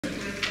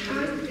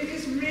It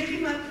is really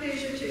my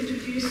pleasure to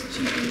introduce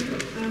to you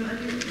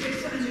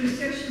Professor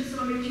Anusuya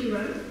Chinsamy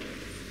Turan.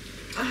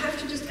 I have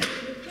to just add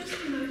a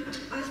personal note.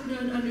 I've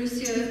known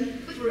Anusuya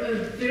for a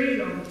very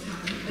long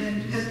time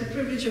and had the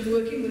privilege of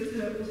working with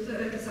her also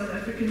at the South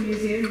African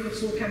Museum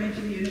before coming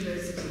to the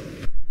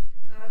university.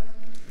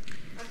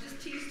 I've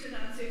just teased her now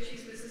and said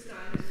she's Mrs.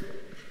 Dinosaur.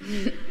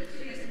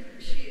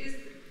 She is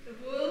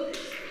the world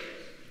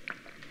expert.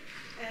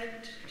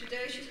 And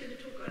today she's going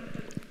to talk on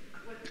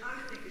what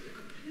I think is a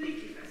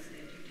completely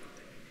fascinating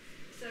topic.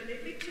 So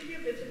let me tell you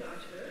a bit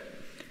about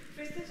her.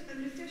 Professor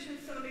Anusuya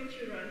Chinsamy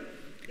Turan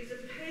is a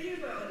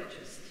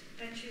paleobiologist,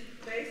 and she's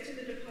based in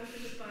the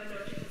Department of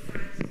Biological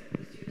Sciences at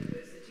this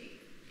university.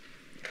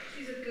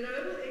 She's a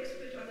global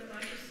expert on the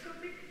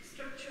microscopic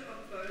structure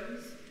of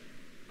bones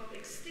of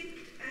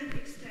extinct and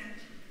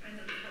extant, and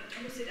I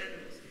almost said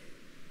animals,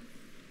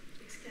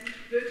 extant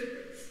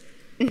vertebrates.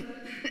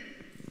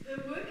 Her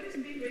work has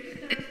been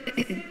recognized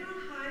by several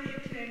highly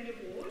acclaimed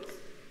awards.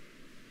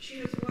 She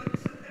has won the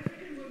South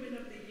African Woman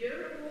of the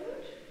Year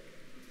Award.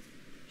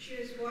 She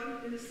has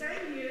won, in the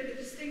same year, the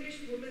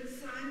Distinguished Woman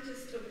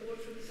Scientist Award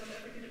from the South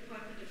African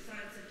Department of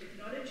Science and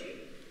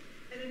Technology.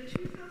 And in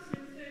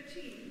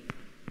 2013,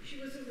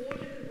 she was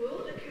awarded the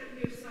World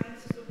Academy of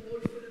Sciences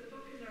Award for the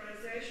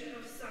popularization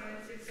of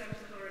science in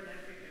sub-Saharan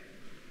Africa.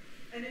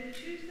 And in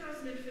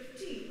 2015,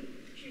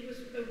 she was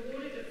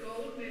awarded a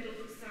gold medal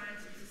for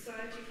science and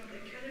society from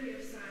the Academy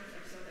of Science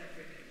of South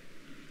Africa.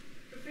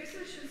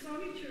 Professor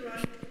Chinsamy Turan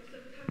has also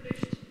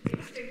published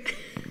extensively,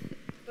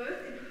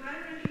 both in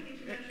high-ranking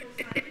international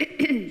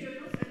scientific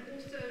journals and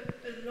also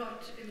a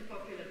lot in the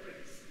popular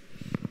press.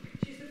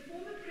 She's the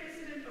former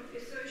president of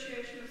the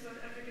Association of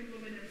South African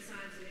Women in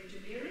Science and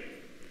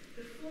Engineering,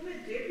 the former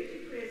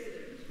deputy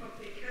president of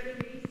the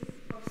Academy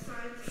of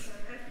Science of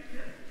South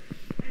Africa,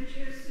 and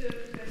she has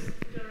served as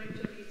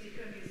director of the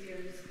Eco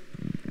Museums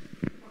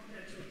of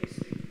Natural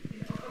History,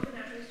 of the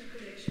Natural History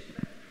Collection,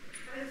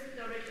 as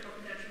director of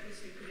the Natural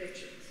History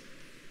Collections.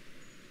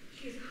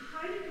 She is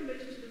highly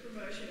committed to the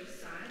promotion of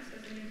science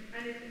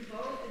and is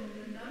involved in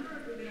a number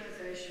of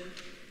organizations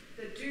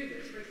that do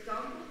this. For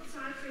example,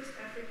 Science Fest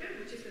Africa,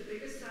 which is the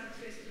biggest science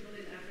festival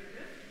in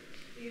Africa,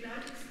 the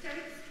United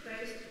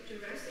States-based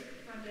Jurassic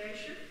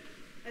Foundation,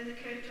 and the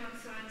Cape Town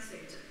Science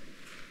Center.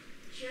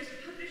 She has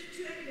published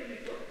 2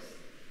 academic books,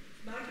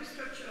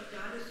 Microstructure of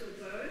Dinosaur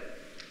Bone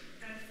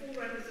and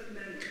Forerunners of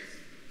Mammals.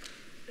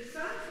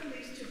 Aside from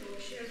these 2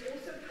 books, she has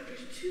also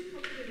published 2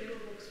 popular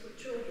level books for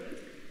children,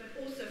 but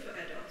also for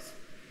adults,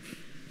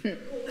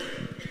 called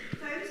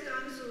Famous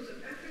Dinosaurs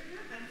of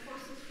Africa and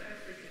Fossils for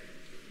Africa.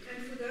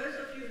 And for those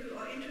of you who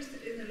are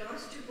interested in the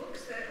last 2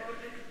 books, they are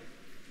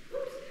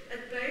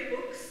at Bay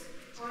Books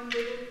on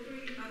level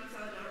 3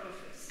 outside our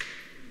office.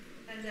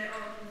 And they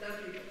are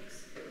lovely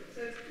books.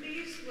 So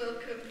please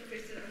welcome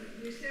Professor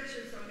Anusuya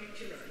Chinsamy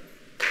Turan.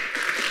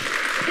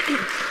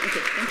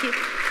 Okay, thank you.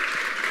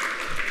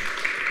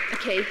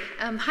 Okay,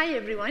 hi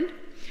everyone.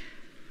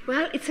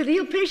 Well, it's a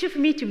real pleasure for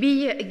me to be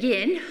here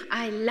again.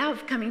 I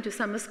love coming to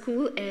summer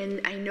school,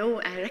 and I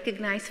know I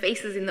recognize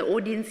faces in the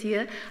audience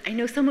here. I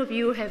know some of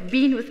you have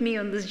been with me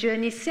on this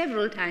journey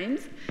several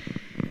times.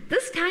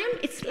 This time,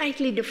 it's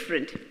slightly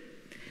different.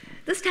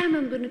 This time,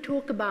 I'm going to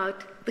talk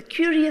about the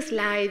curious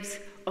lives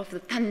of the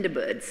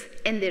thunderbirds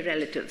and their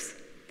relatives.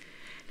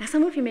 Now,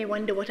 some of you may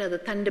wonder what are the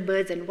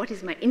thunderbirds and what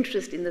is my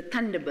interest in the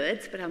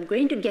thunderbirds, but I'm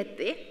going to get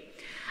there.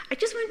 I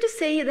just want to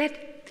say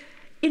that,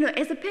 you know,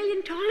 as a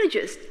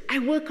paleontologist, I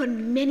work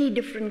on many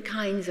different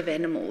kinds of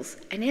animals.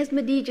 And as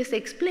Madi just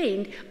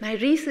explained, my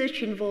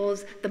research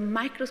involves the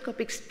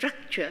microscopic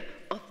structure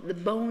of the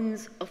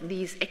bones of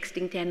these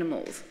extinct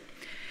animals.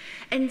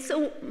 And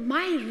so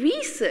my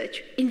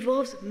research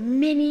involves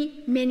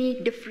many, many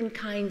different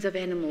kinds of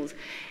animals.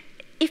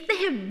 If they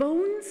have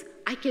bones,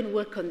 I can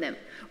work on them.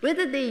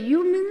 Whether they're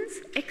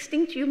humans,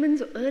 extinct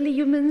humans or early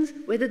humans,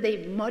 whether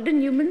they're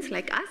modern humans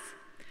like us,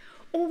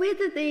 or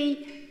whether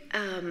they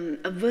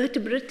a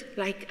vertebrate,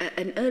 like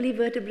an early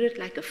vertebrate,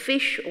 like a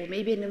fish, or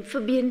maybe an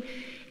amphibian,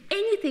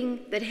 anything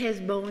that has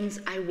bones,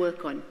 I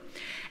work on.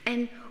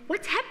 And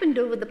what's happened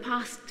over the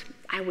past,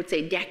 I would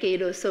say,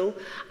 decade or so,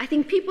 I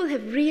think people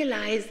have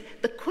realized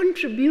the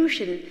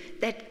contribution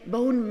that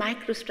bone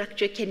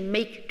microstructure can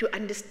make to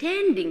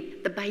understanding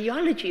the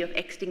biology of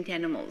extinct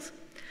animals.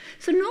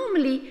 So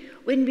normally,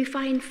 when we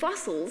find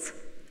fossils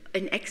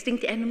in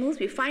extinct animals,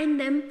 we find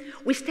them,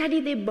 we study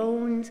their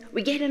bones,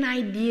 we get an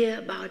idea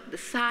about the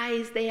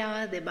size they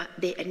are,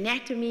 their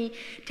anatomy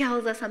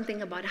tells us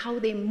something about how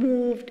they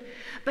moved.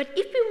 But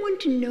if we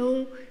want to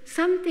know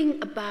something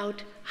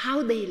about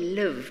how they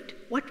lived,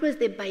 what was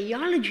their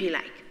biology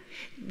like,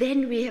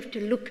 then we have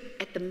to look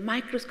at the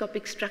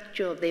microscopic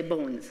structure of their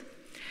bones.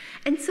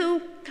 And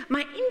so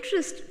my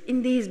interest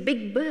in these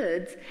big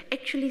birds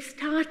actually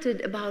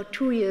started about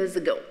 2 years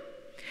ago.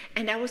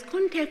 And I was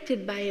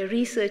contacted by a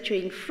researcher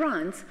in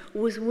France who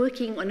was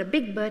working on a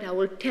big bird. I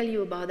will tell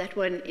you about that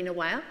one in a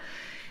while.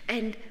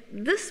 And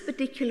this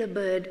particular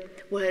bird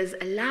was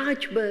a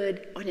large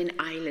bird on an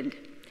island.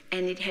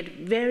 and it had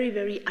very,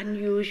 very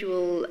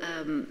unusual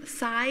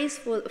size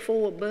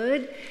for a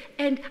bird,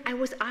 and I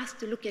was asked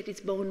to look at its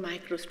bone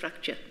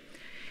microstructure.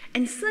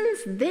 And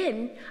since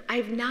then,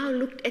 I've now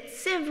looked at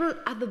several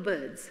other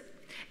birds.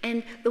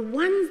 And the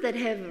ones that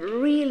have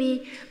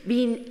really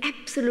been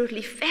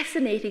absolutely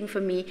fascinating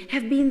for me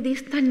have been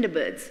these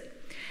thunderbirds.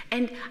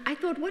 And I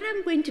thought what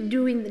I'm going to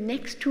do in the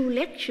next 2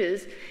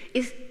 lectures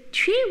is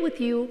share with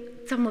you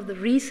some of the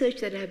research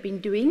that I've been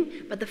doing,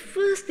 but the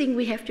first thing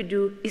we have to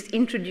do is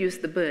introduce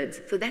the birds.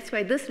 So that's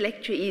why this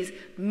lecture is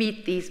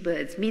Meet These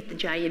Birds, Meet the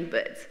Giant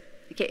Birds.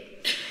 Okay,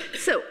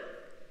 so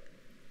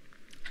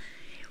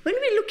when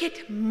we look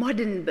at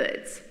modern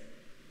birds,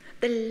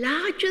 the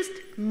largest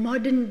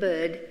modern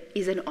bird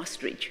is an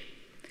ostrich.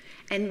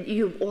 And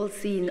you've all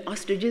seen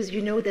ostriches.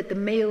 You know that the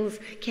males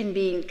can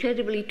be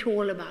incredibly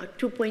tall, about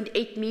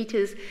 2.8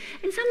 meters,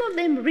 and some of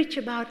them reach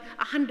about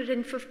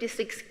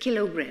 156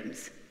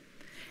 kilograms.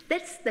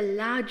 That's the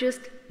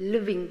largest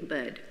living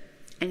bird,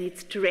 and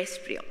it's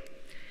terrestrial.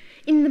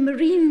 In the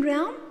marine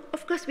realm,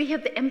 of course, we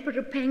have the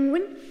emperor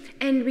penguin,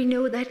 and we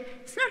know that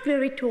it's not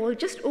very tall,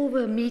 just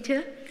over a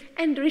meter,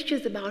 and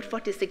reaches about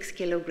 46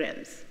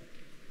 kilograms.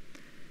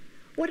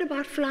 What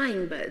about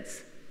flying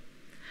birds?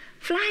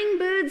 Flying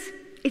birds,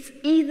 it's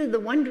either the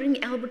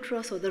wandering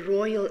albatross or the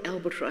royal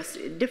albatross.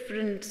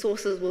 Different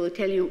sources will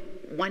tell you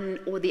one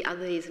or the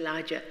other is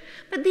larger.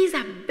 But these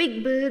are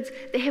big birds.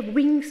 They have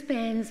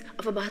wingspans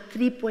of about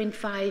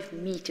 3.5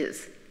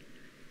 meters.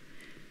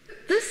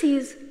 This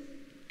is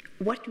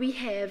what we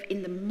have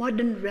in the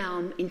modern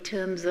realm in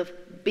terms of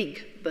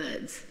big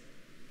birds.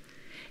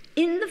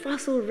 In the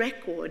fossil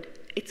record,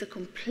 it's a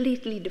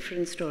completely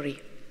different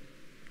story.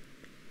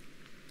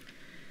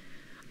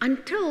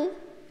 Until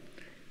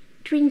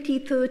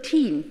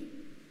 2013,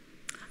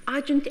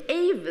 Argent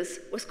avis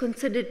was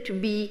considered to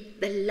be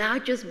the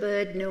largest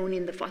bird known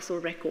in the fossil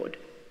record.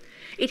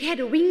 It had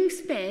a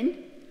wingspan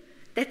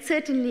that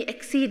certainly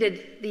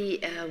exceeded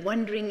the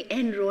wandering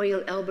and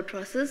royal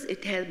albatrosses.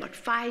 It had about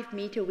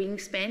 5-meter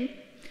wingspan.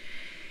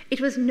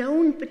 It was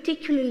known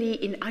particularly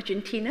in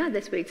Argentina.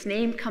 That's where its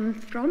name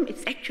comes from.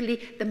 It's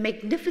actually the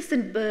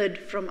magnificent bird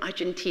from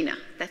Argentina.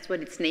 That's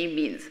what its name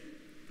means.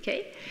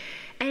 Okay?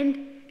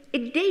 And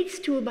it dates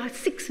to about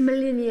 6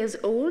 million years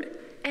old,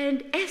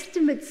 and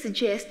estimates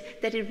suggest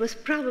that it was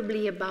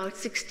probably about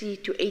 60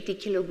 to 80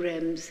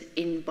 kilograms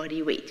in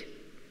body weight.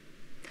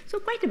 So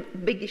quite a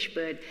biggish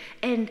bird.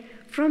 And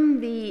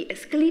from the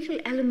skeletal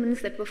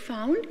elements that were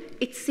found,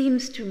 it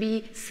seems to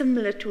be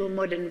similar to a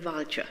modern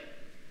vulture.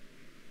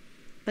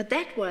 But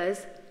that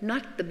was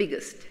not the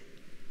biggest.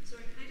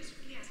 Sorry, can I just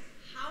quickly ask,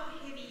 how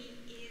heavy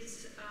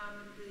is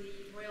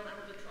the royal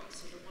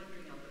albatross or the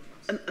wandering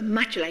albatross?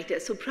 Much lighter,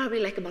 so probably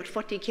like about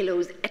 40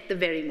 kilos at the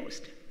very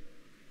most.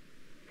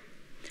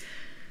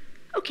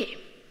 Okay,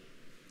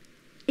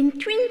 in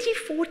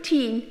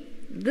 2014,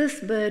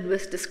 this bird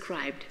was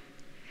described,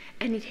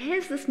 and it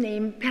has this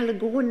name,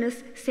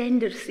 Pelagornis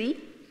sandersii,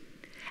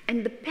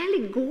 and the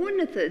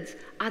pelargonithids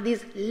are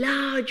these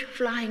large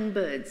flying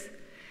birds,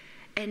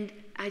 and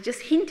I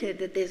just hinted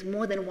that there's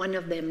more than one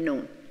of them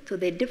known. So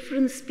they're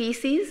different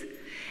species,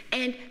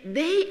 and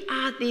they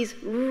are these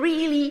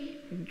really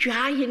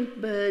giant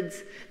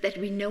birds that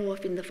we know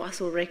of in the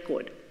fossil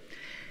record.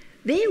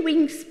 Their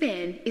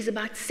wingspan is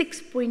about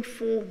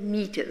 6.4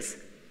 meters,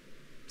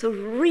 so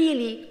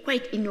really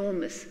quite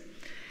enormous.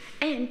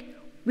 And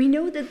we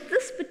know that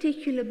this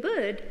particular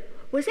bird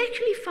was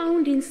actually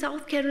found in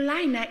South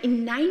Carolina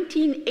in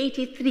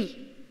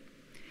 1983.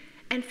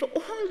 And for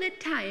all that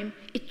time,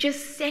 it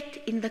just sat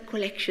in the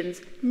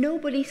collections.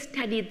 Nobody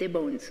studied their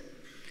bones.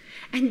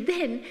 And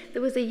then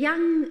there was a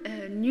young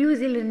New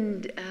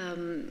Zealand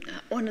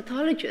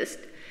ornithologist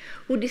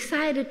who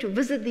decided to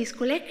visit these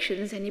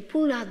collections, and he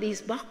pulled out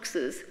these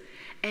boxes,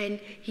 and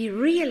he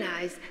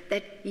realized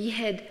that he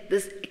had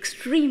this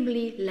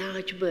extremely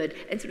large bird,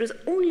 and so it was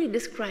only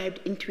described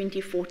in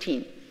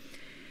 2014.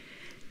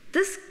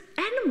 This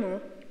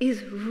animal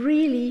is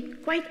really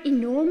quite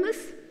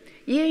enormous.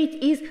 Here it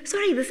is.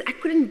 Sorry, I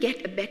couldn't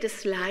get a better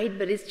slide,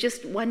 but it's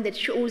just one that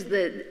shows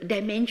the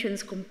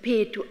dimensions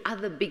compared to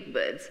other big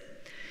birds.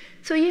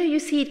 So here you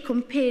see it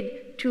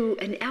compared to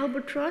an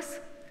albatross,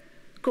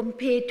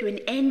 compared to an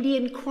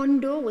Andean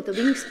condor with a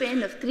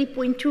wingspan of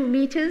 3.2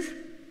 meters,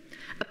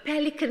 a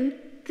pelican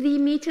 3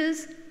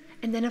 meters,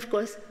 and then of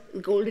course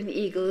golden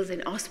eagles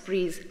and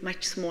ospreys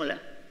much smaller.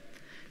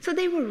 So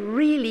they were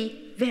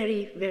really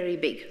very, very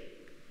big.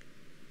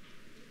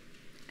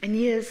 And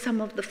here's some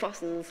of the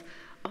fossils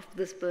of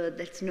this bird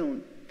that's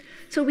known.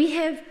 So we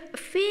have a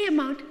fair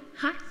amount.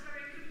 Huh? Sorry,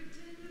 could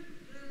we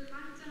turn the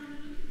light down a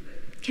little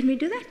bit? Can we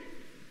do that?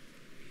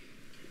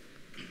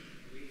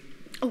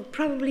 Oh,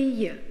 probably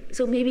here.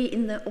 So maybe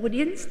in the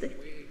audience? Like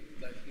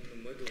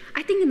in the middle.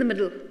 I think in the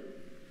middle.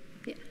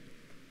 Yeah.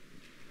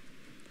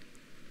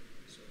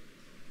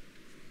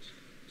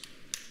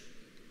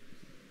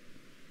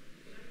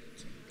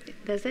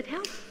 Does that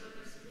help?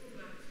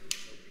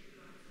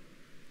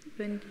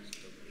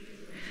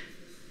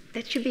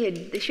 There should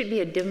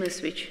be a dimmer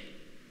switch.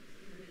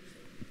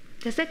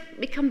 Does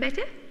that become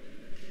better?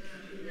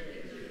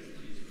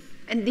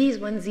 And these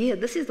ones here,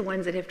 this is the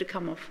ones that have to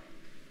come off.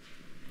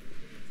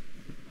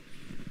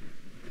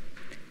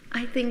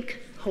 I think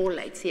whole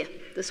lights here,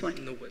 this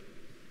one. No, but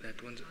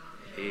that one's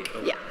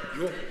Yeah.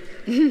 Yo.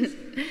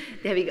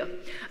 There we go.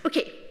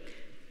 Okay.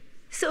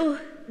 So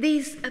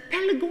these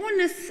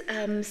Pelagonus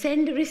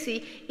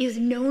sanderisi is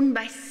known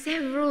by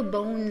several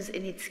bones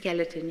in its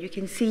skeleton. You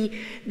can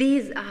see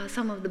these are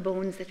some of the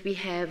bones that we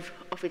have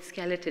of its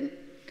skeleton.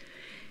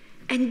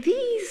 And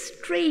these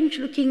strange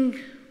looking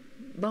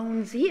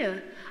bones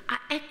here are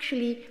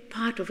actually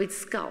part of its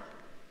skull.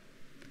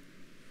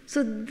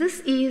 So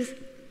this is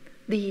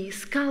the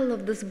skull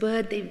of this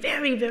bird. They're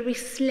very, very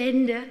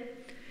slender.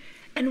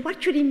 And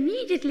what should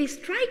immediately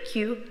strike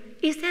you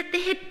is that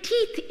they had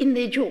teeth in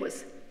their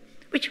jaws,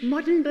 which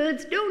modern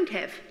birds don't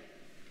have.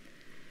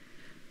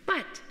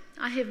 But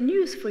I have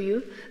news for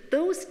you.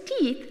 Those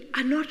teeth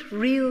are not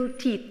real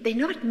teeth. They're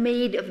not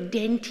made of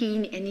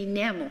dentine and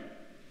enamel.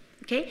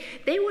 Okay?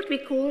 They're what we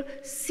call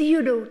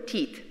pseudo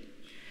teeth.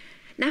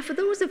 Now, for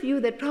those of you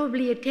that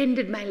probably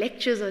attended my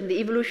lectures on the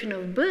evolution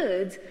of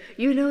birds,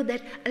 you know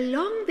that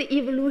along the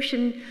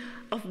evolution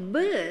of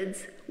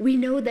birds, we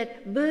know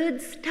that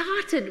birds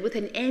started with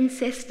an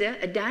ancestor,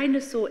 a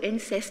dinosaur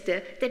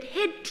ancestor, that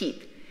had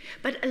teeth.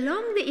 But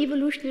along the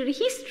evolutionary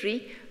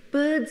history,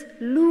 birds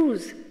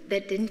lose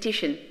that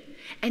dentition.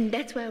 And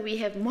that's why we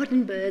have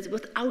modern birds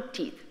without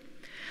teeth.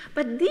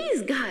 But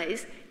these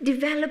guys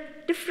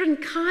develop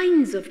different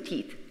kinds of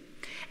teeth.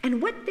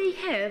 And what they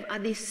have are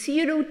these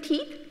pseudo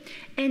teeth,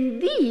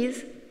 and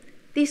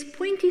these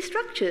pointy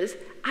structures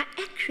are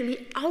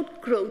actually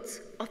outgrowths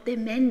of their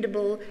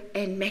mandible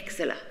and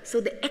maxilla.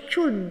 So the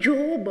actual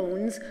jaw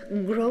bones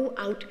grow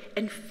out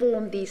and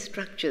form these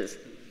structures.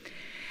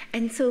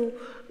 And so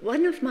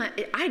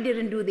I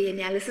didn't do the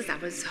analysis. I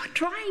was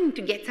trying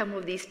to get some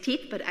of these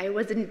teeth, but I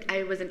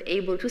wasn't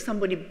able to.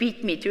 Somebody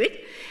beat me to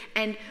it.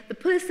 And the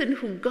person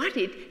who got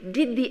it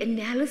did the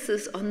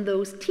analysis on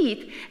those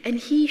teeth, and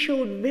he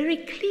showed very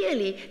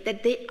clearly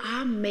that they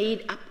are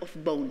made up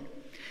of bone.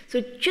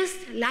 So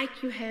just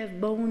like you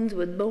have bones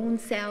with bone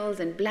cells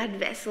and blood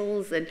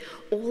vessels and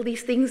all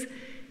these things,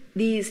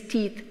 these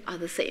teeth are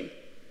the same.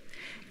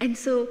 And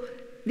so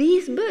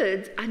these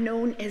birds are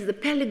known as the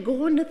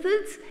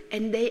Pelagonothids,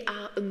 and they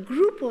are a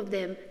group of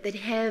them that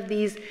have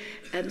these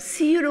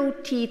pseudo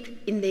teeth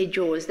in their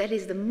jaws. That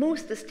is the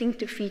most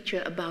distinctive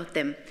feature about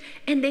them.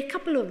 And there are a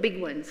couple of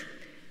big ones.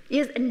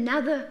 Here's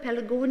another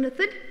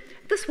Pelagonothid.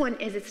 This one,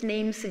 as its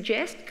name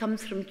suggests,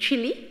 comes from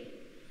Chile.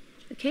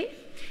 Okay?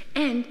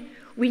 And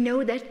we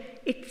know that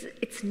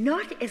it's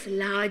not as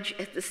large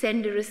as the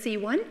Sanderisi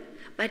one,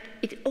 but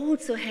it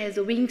also has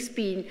a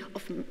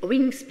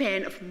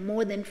wingspan of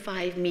more than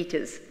 5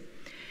 meters.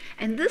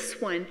 And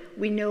this one,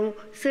 we know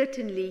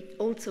certainly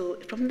also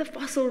from the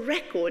fossil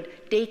record,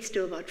 dates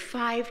to about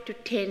 5 to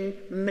 10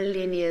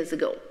 million years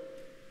ago.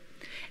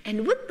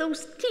 And with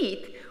those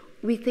teeth,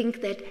 we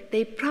think that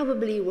they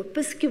probably were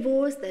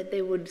piscivores, that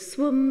they would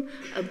swim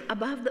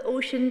above the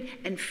ocean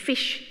and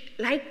fish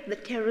like the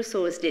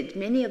pterosaurs did.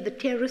 Many of the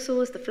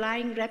pterosaurs, the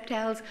flying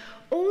reptiles,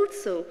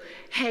 also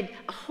had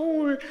a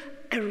whole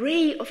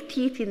array of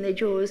teeth in their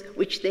jaws,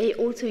 which they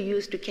also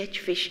used to catch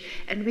fish.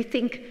 And we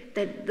think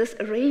that this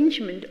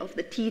arrangement of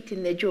the teeth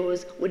in their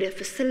jaws would have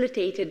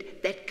facilitated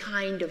that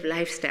kind of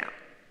lifestyle.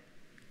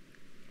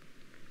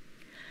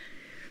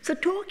 So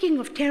talking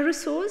of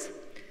pterosaurs,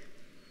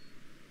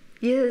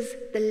 here's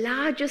the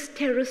largest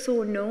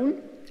pterosaur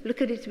known.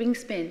 Look at its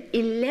wingspan,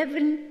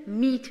 11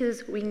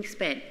 meters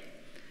wingspan.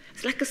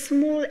 It's like a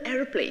small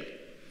airplane,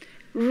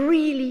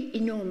 really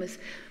enormous.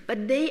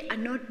 But they are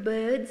not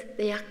birds,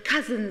 they are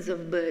cousins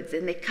of birds,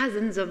 and they're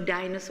cousins of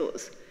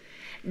dinosaurs.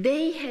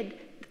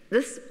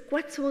 This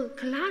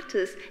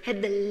Quetzalcoatlus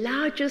had the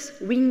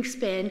largest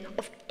wingspan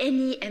of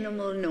any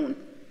animal known.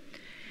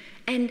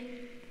 And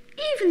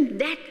even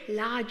that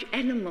large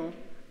animal,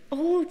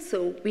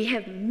 also, we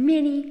have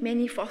many,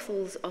 many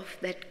fossils of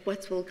that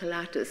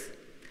Quetzalcoatlus.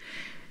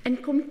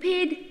 And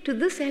compared to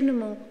this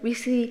animal, we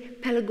see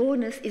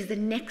Pelagonus is the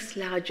next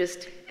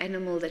largest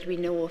animal that we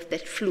know of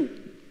that flew.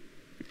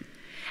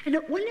 And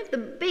one of the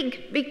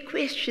big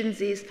questions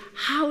is,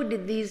 how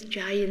did these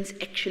giants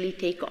actually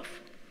take off?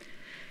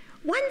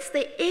 Once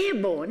they're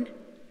airborne,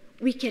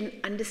 we can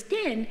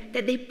understand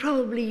that they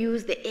probably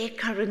used the air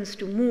currents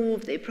to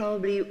move. They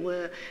probably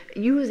were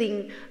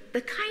using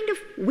the kind of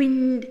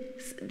wind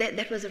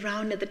that was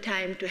around at the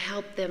time to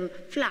help them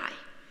fly.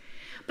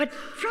 But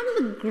from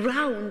the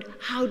ground,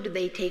 how do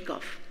they take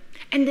off?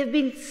 And there have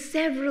been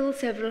several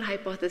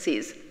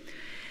hypotheses.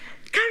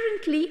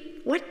 Currently,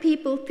 what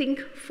people think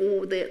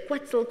for the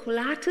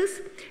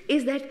Quetzalcoatlus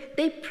is that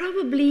they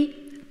probably,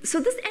 so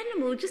this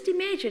animal, just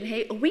imagine,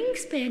 hey, a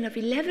wingspan of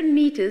 11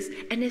 meters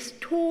and as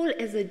tall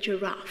as a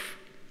giraffe.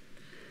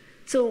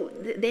 So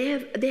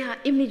there are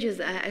images,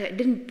 I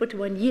didn't put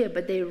one here,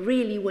 but they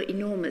really were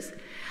enormous.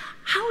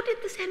 How did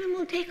this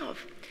animal take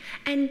off?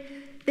 And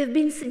there have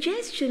been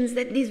suggestions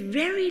that these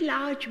very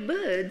large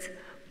birds,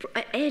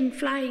 and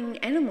flying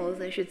animals,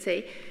 I should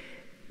say,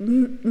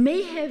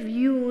 may have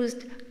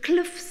used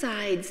cliff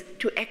sides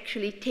to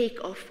actually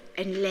take off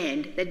and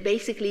land, that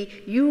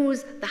basically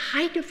use the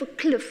height of a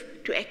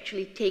cliff to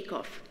actually take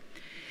off.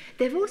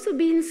 There have also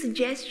been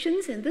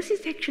suggestions, and this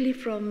is actually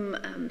from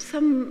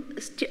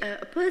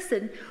a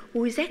person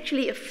who is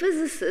actually a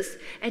physicist,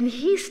 and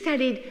he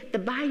studied the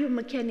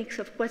biomechanics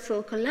of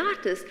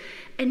Quetzalcoatlus,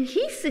 and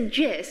he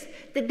suggests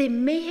that they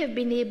may have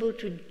been able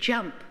to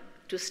jump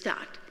to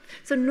start.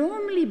 So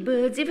normally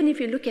birds, even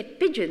if you look at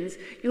pigeons,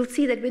 you'll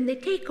see that when they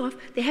take off,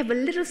 they have a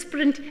little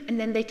sprint and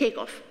then they take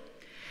off.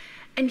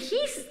 And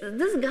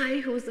this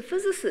guy who is the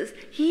physicist,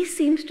 he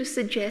seems to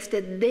suggest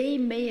that they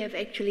may have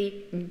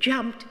actually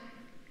jumped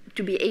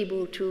to be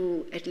able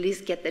to at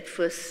least get that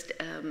first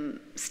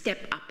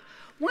step up.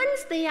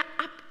 Once they are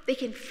up, they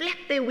can flap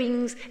their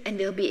wings and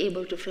they'll be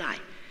able to fly.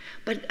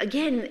 But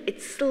again,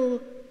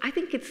 I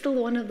think it's still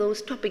one of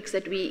those topics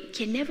that we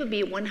can never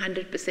be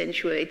 100%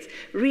 sure. It's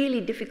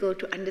really difficult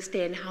to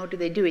understand how do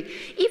they do it.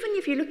 Even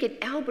if you look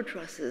at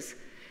albatrosses,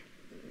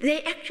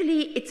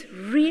 it's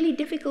really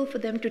difficult for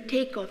them to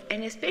take off,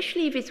 and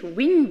especially if it's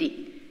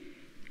windy,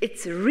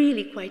 it's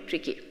really quite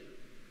tricky.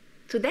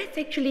 So that's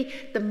actually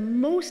the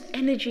most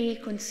energy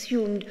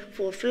consumed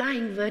for a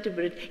flying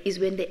vertebrate, is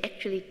when they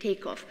actually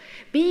take off.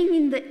 Being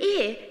in the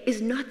air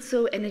is not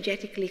so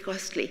energetically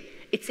costly.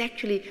 It's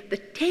actually the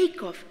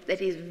takeoff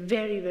that is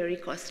very, very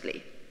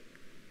costly.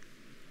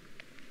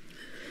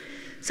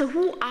 So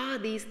who are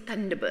these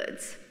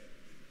thunderbirds?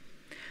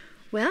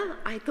 Well,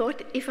 I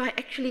thought if I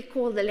actually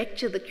call the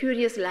lecture The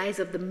Curious Lives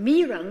of the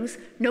Mirangs,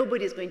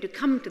 nobody's going to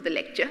come to the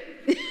lecture.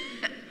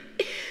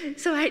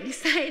 So I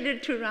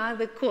decided to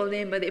rather call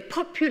them by their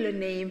popular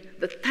name,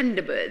 the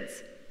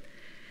thunderbirds.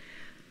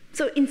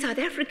 So in South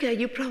Africa,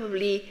 you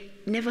probably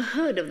never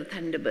heard of the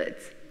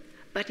thunderbirds.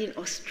 But in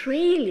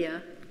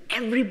Australia,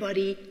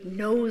 everybody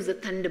knows the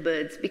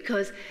thunderbirds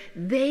because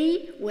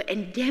they were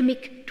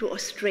endemic to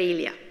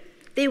Australia.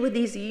 They were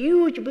these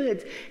huge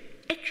birds.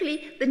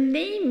 Actually, the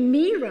name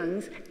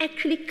Mirangs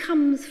actually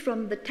comes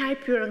from the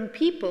Taipurang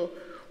people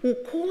who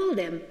call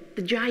them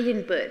the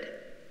giant bird.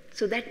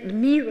 So that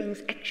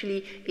Mirangs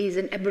actually is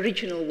an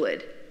Aboriginal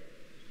word.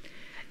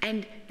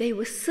 And they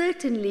were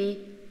certainly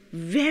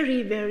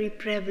very, very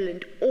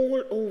prevalent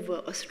all over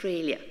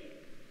Australia.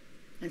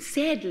 And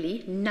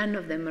sadly, none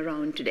of them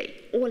around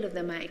today. All of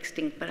them are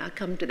extinct, but I'll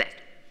come to that.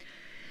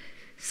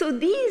 So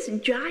these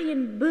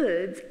giant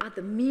birds are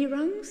the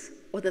Mirangs,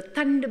 or the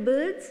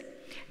thunderbirds,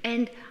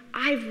 and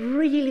I've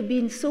really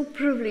been so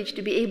privileged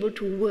to be able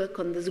to work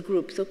on this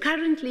group. So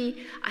currently,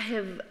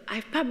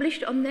 I've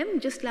published on them.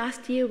 Just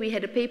last year, we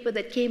had a paper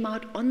that came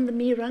out on the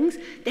Mirangs.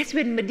 That's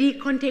when Madi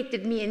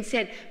contacted me and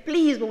said,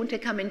 please, won't I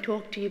come and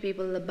talk to you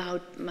people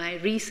about my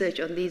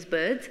research on these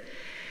birds?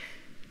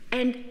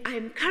 And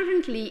I'm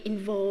currently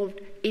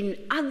involved in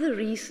other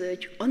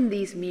research on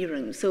these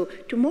Mirangs. So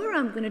tomorrow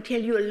I'm going to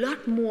tell you a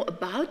lot more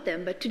about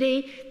them, but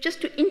today,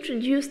 just to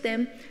introduce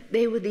them,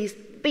 they were these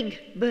big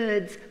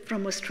birds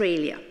from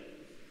Australia.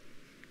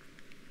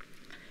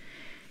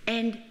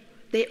 And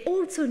they're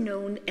also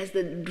known as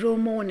the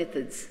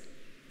dromornithids.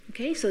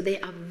 Okay, so they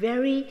are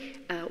very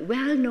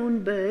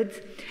well-known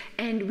birds,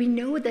 and we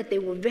know that they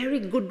were very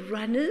good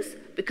runners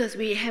because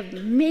we have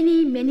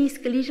many, many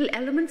skeletal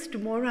elements.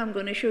 Tomorrow I'm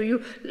going to show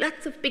you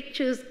lots of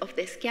pictures of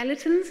their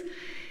skeletons.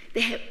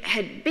 They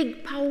had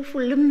big,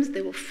 powerful limbs,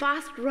 they were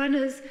fast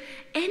runners,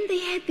 and they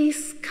had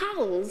these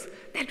skulls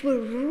that were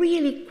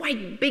really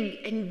quite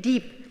big and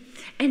deep.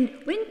 And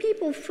when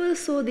people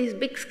first saw these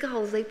big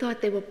skulls, they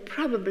thought they were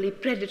probably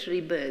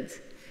predatory birds.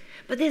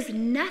 But there's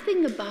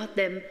nothing about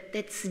them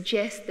that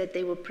suggests that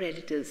they were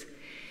predators.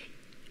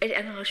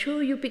 And I'll show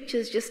you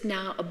pictures just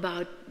now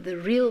about the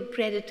real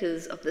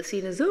predators of the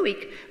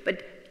Cenozoic,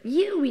 but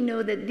here we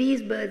know that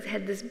these birds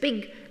had this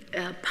big,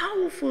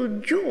 powerful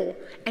jaw,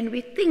 and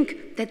we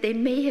think that they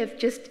may have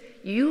just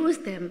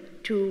used them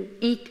to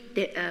eat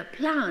the,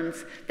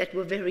 plants that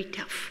were very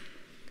tough.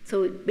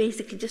 So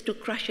basically just to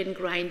crush and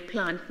grind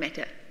plant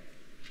matter.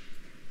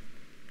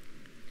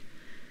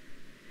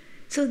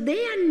 So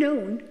they are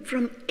known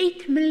from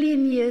 8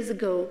 million years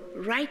ago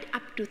right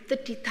up to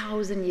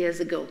 30,000 years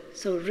ago,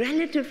 so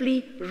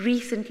relatively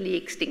recently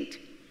extinct.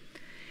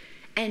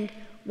 And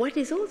what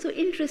is also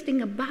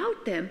interesting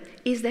about them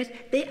is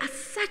that they are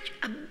such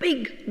a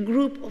big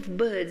group of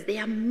birds.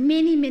 There are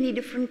many, many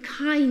different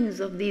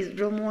kinds of these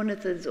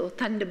dromornithids or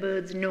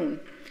thunderbirds known.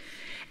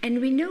 And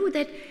we know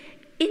that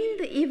in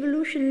the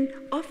evolution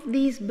of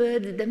these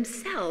birds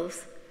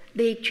themselves,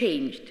 they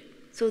changed.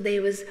 So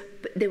there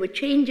were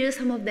changes.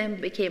 Some of them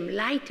became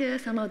lighter,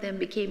 some of them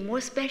became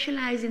more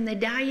specialized in their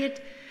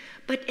diet.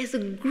 But as a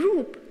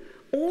group,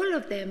 all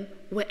of them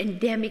were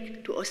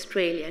endemic to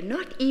Australia,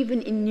 not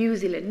even in New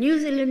Zealand. New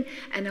Zealand,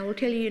 and I will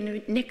tell you in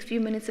the next few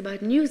minutes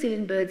about New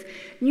Zealand birds,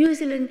 New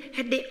Zealand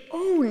had their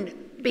own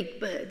big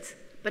birds.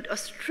 But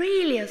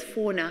Australia's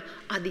fauna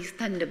are these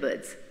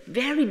thunderbirds,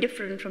 very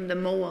different from the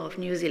moa of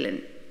New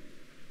Zealand.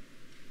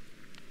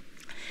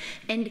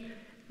 And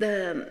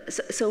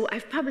So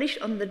I've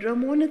published on the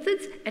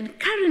dromornithids, and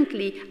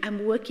currently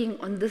I'm working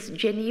on this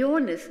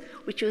Genionis,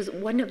 which is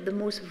one of the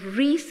most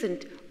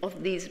recent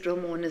of these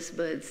dromornis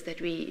birds that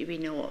we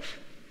know of.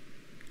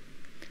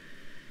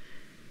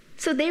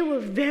 So they were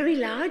very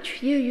large.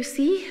 Here you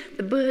see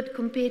the bird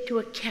compared to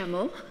a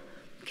camel,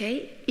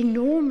 okay,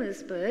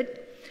 enormous bird,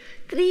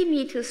 3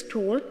 meters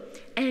tall,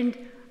 and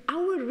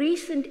our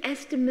recent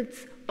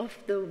estimates of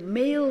the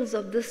males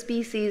of this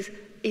species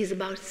is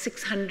about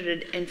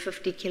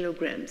 650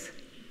 kilograms.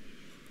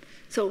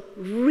 So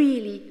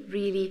really,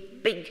 really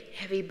big,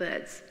 heavy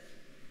birds.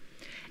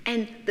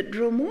 And the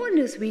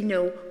dromornis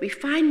we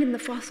find in the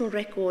fossil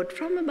record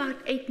from about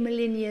 8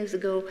 million years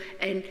ago,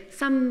 and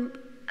some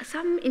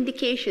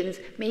indications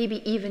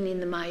maybe even in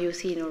the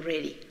Miocene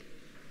already.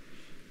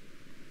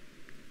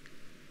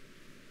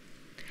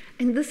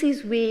 And this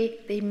is where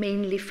they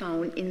mainly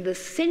found, in the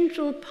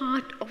central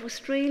part of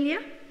Australia,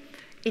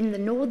 in the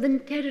Northern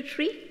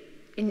Territory,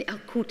 in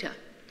Alcoota.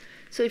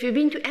 So if you've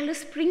been to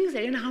Alice Springs,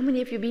 I don't know how many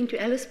of you have been to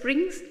Alice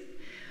Springs,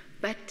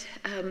 but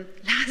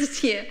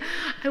last year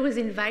I was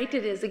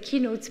invited as a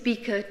keynote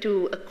speaker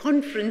to a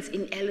conference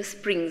in Alice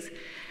Springs,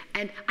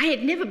 and I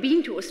had never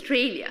been to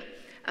Australia.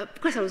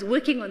 Because I was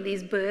working on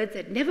these birds,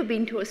 I'd never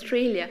been to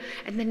Australia,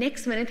 and the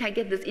next minute I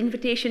get this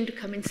invitation to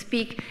come and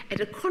speak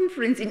at a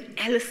conference in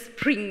Alice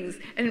Springs,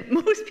 and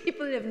most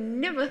people have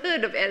never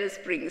heard of Alice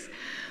Springs.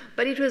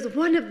 But it was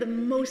one of the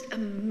most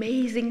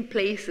amazing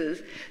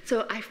places.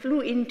 So I flew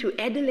into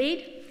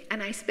Adelaide,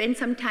 and I spent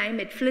some time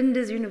at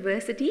Flinders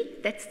University.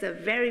 That's the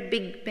very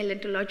big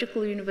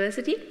paleontological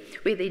university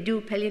where they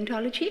do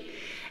paleontology.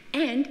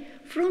 And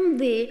from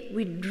there,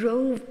 we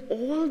drove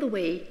all the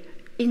way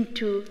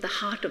into the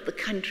heart of the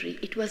country.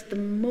 It was the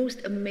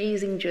most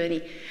amazing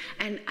journey.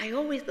 And I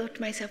always thought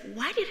to myself,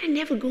 why did I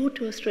never go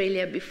to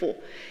Australia before?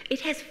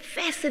 It has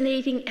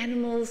fascinating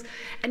animals,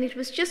 and it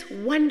was just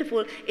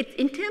wonderful.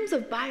 In terms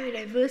of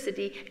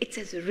biodiversity, it's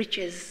as rich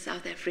as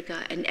South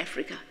Africa and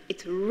Africa.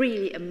 It's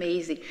really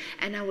amazing.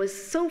 And I was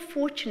so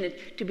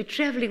fortunate to be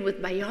traveling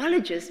with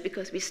biologists,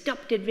 because we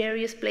stopped at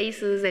various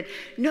places, and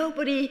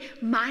nobody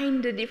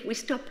minded if we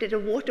stopped at a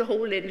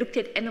waterhole and looked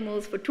at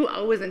animals for 2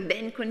 hours and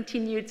then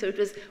continued. So it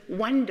was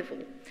wonderful.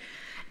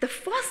 The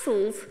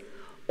fossils,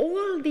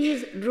 all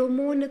these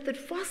dromornithid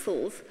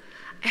fossils,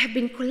 have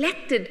been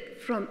collected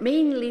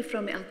mainly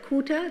from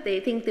Alcoota. They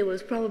think there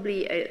was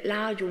probably a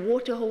large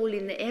waterhole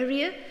in the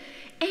area,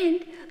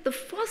 and the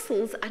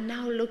fossils are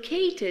now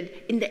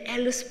located in the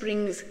Alice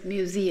Springs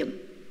Museum.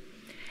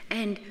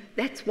 And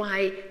that's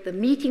why the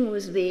meeting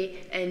was there,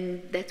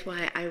 and that's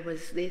why I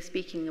was there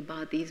speaking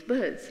about these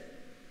birds.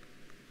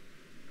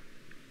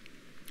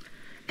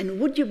 And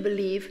would you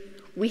believe,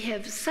 we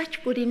have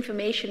such good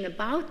information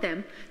about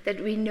them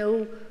that we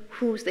know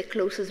who's their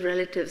closest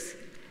relatives,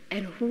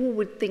 and who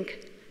would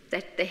think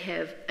that they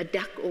have a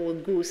duck or a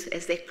goose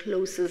as their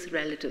closest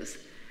relatives.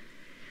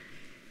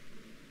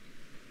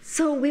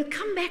 So we'll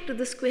come back to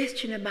this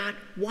question about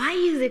why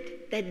is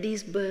it that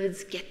these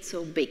birds get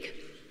so big?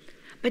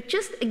 But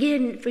just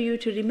again for you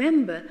to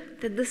remember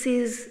that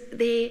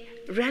their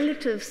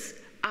relatives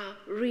are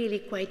really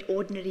quite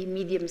ordinary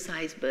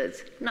medium-sized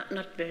birds.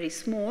 Not very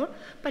small,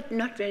 but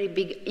not very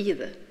big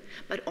either.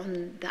 But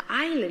on the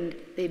island,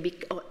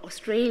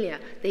 Australia,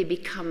 they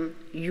become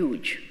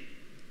huge.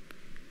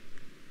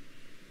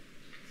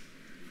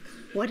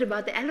 What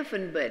about the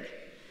elephant bird?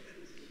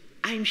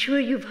 I'm sure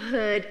you've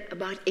heard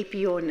about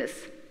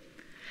Aepyornis.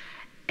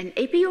 And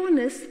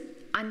Aepyornis,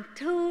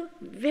 until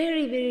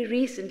very, very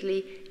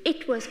recently,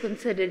 it was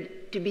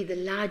considered to be the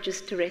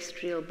largest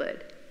terrestrial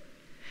bird.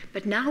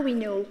 But now we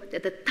know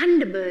that the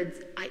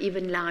thunderbirds are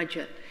even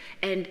larger.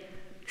 And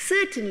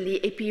certainly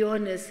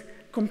Aepyornis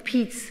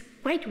competes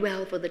quite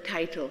well for the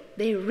title.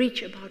 They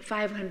reach about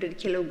 500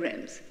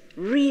 kilograms.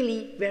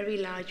 Really very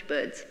large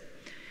birds.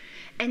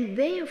 And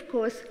they, of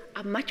course,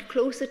 are much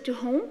closer to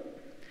home.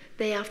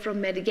 They are from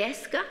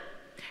Madagascar,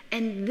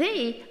 and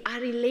they are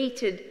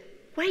related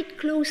quite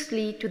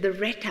closely to the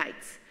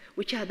retites,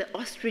 which are the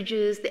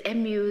ostriches, the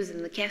emus,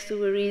 and the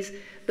cassowaries,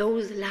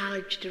 those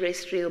large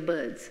terrestrial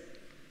birds.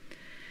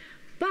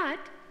 But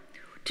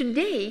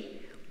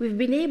today, we've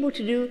been able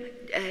to do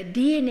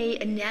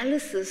DNA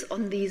analysis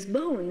on these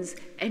bones,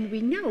 and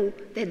we know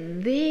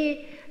that their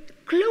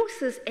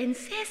closest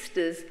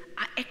ancestors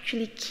are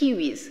actually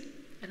kiwis.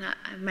 And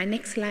my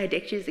next slide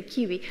actually is a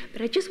kiwi,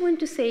 but I just want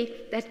to say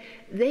that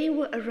they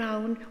were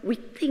around, we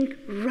think,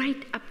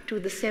 right up to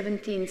the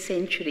 17th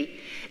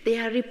century.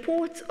 There are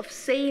reports of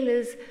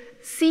sailors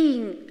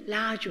seeing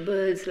large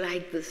birds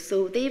like this,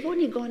 so they've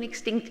only gone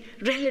extinct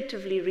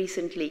relatively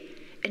recently,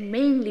 and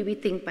mainly we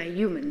think by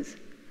humans,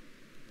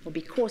 or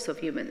because of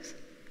humans.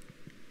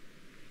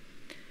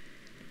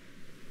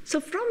 So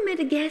from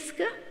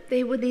Madagascar,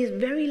 there were these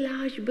very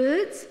large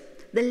birds.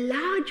 The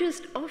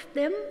largest of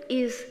them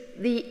is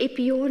the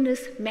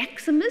Aepyornis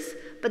maximus,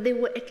 but there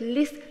were at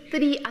least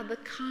 3 other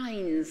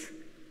kinds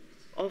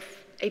of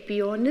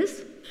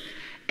Aepyornis.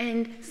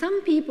 And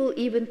some people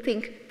even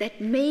think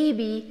that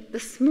maybe the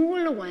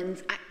smaller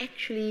ones are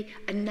actually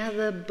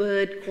another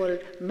bird called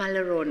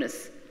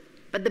Malaronus.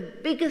 But the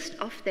biggest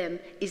of them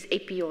is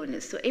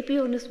Aepyornis. So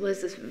Aepyornis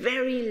was this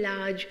very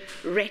large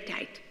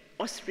retite,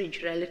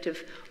 ostrich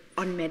relative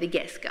on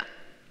Madagascar.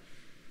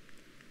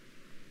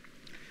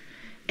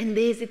 And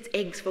there's its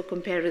eggs for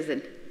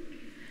comparison.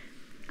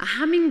 A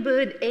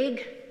hummingbird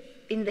egg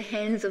in the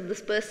hands of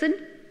this person,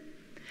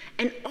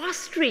 an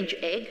ostrich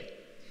egg,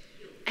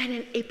 and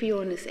an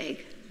Aepyornis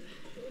egg.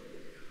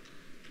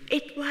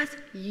 It was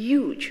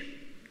huge.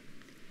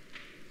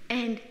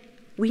 And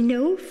we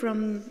know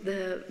from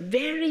the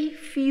very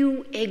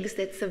few eggs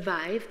that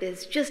survive,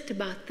 there's just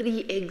about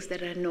 3 eggs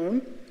that are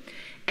known,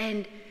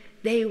 and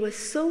they were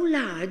so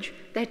large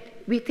that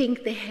we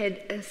think they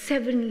had a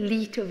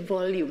 7-liter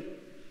volume.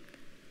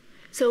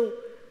 So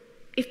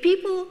if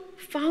people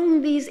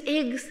found these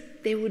eggs,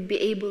 they would be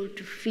able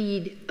to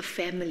feed a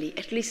family.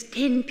 At least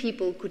 10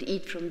 people could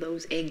eat from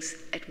those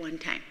eggs at one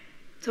time.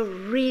 So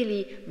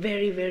really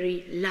very,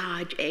 very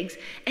large eggs.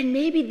 And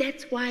maybe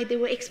that's why they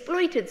were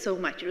exploited so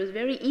much. It was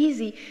very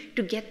easy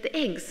to get the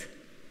eggs.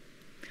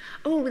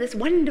 Oh, that's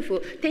wonderful.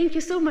 Thank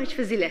you so much,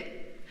 Fazila.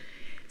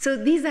 So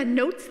these are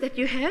notes that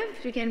you have.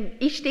 You can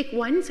each take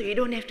one, so you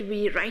don't have to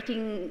be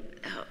writing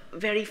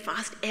very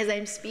fast as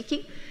I'm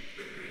speaking.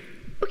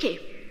 Okay,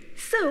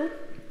 so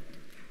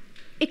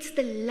it's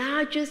the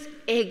largest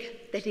egg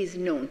that is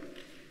known.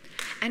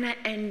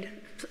 And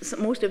so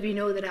most of you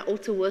know that I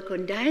also work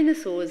on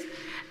dinosaurs,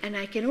 and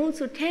I can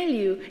also tell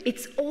you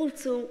it's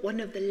also one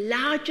of the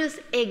largest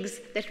eggs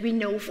that we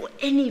know for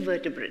any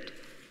vertebrate.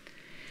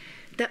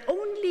 The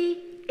only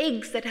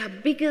eggs that are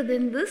bigger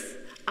than this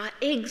are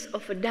eggs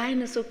of a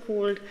dinosaur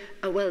called,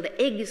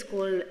 the egg is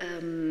called a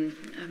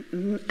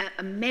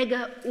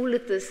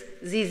Megaulithus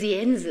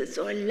ziziensis,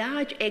 or a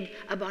large egg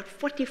about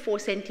 44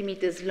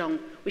 centimeters long,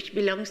 which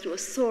belongs to a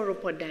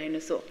sauropod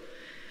dinosaur.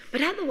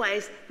 But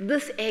otherwise,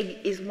 this egg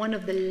is one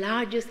of the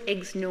largest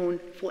eggs known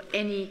for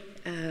any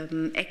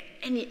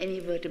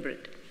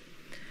vertebrate.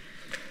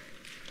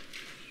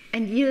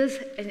 And here's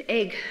an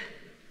egg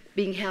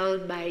being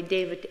held by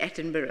David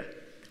Attenborough.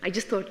 I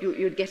just thought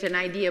you'd get an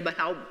idea about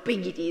how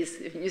big it is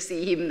if you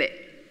see him there.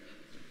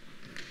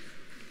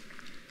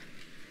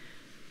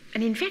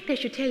 And in fact, I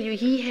should tell you,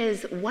 he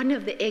has one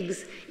of the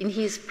eggs in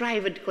his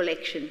private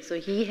collection. So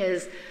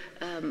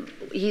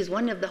he's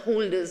one of the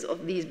holders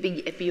of these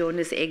big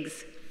Aepyornis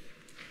eggs.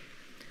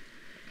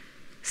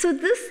 So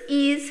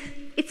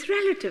it's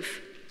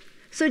relative.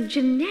 So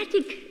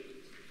genetic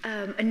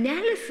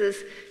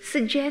analysis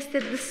suggests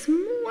that the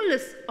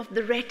smallest of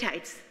the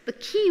retites, the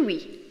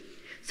kiwi,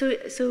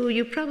 so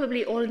you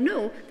probably all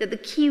know that the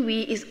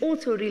kiwi is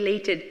also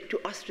related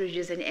to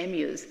ostriches and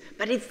emus,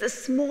 but it's the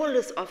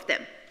smallest of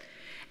them.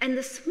 And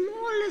the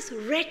smallest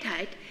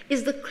retite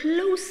is the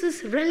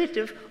closest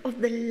relative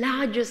of the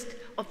largest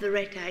of the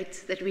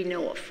retites that we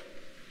know of.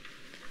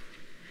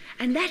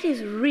 And that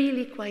is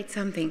really quite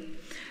something,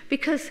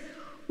 because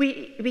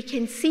we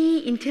can see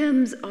in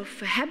terms of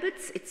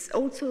habits, it's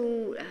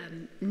also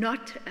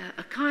not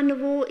a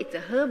carnivore, it's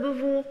a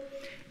herbivore,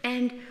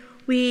 and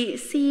we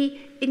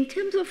see in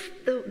terms of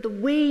the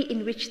way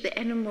in which the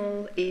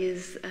animal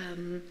is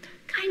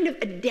kind of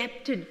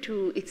adapted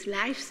to its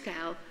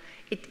lifestyle.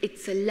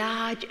 It's a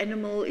large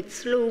animal, it's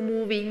slow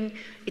moving,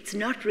 it's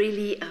not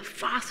really a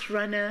fast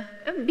runner.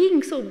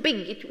 Being so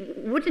big, it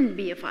wouldn't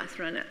be a fast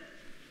runner.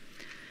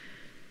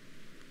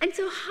 And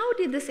so how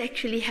did this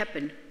actually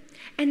happen?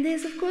 And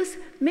there's, of course,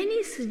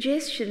 many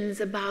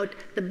suggestions about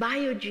the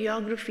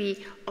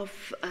biogeography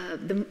of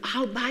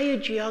how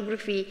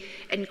biogeography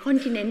and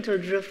continental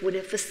drift would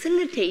have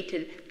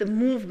facilitated the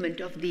movement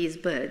of these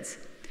birds.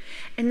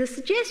 And the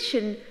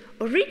suggestion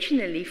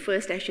originally,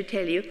 first I should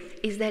tell you,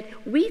 is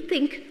that we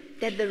think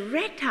that the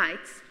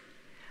retites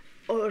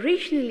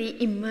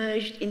originally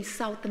emerged in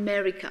South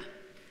America.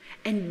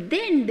 And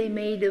then they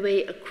made their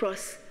way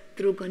across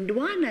through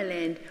Gondwana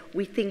land.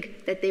 We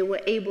think that they were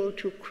able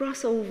to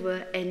cross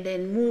over and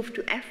then move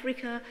to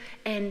Africa,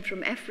 and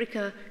from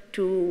Africa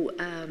to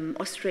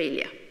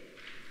Australia.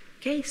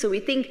 Okay, so we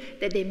think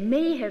that they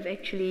may have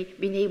actually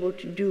been able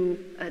to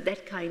do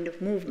that kind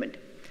of movement.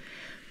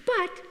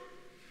 But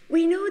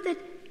we know that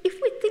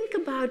if we think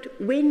about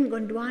when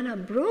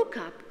Gondwana broke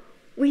up,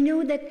 we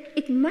know that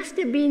it must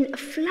have been a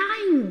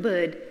flying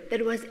bird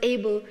that was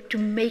able to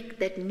make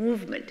that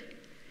movement.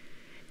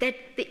 That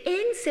the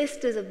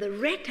ancestors of the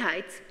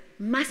retites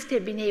must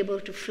have been able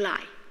to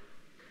fly,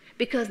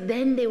 because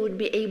then they would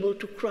be able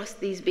to cross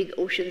these big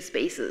ocean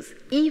spaces,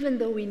 even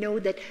though we know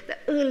that the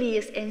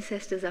earliest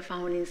ancestors are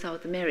found in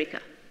South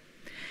America.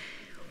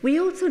 We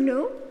also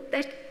know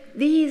that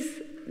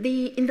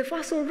in the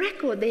fossil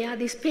record, they are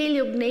these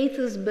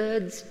Paleognathus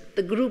birds,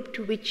 the group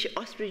to which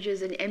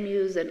ostriches and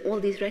emus and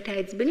all these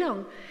retites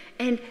belong,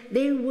 and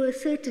they were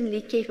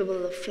certainly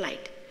capable of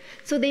flight.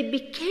 So they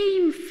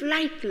became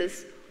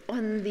flightless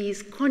on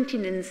these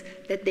continents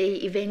that they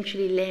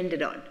eventually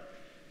landed on.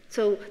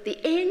 So the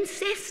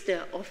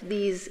ancestor of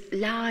these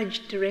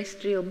large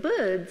terrestrial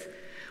birds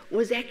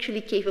was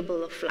actually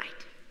capable of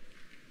flight.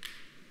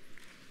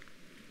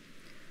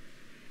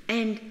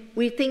 And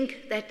we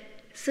think that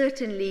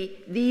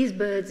certainly these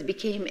birds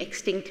became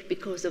extinct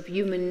because of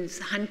humans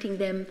hunting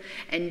them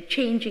and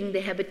changing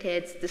their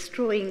habitats,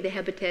 destroying their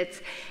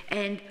habitats.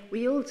 And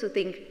we also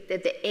think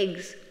that the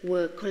eggs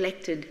were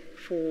collected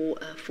for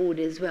food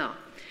as well.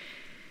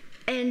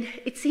 And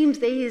it seems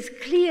there is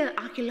clear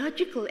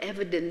archaeological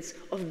evidence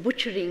of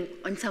butchering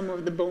on some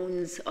of the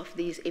bones of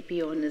these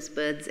Aepyornis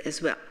birds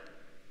as well.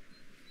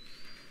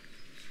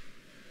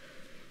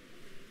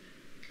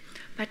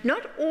 But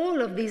not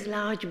all of these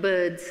large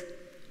birds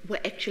were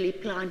actually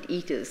plant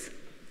eaters.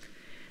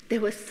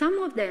 There were some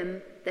of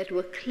them that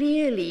were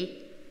clearly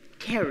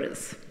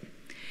terrors.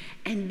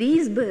 And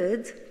these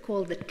birds,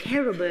 called the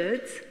terror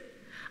birds,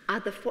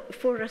 are the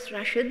forest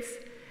rushes,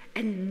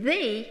 and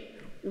they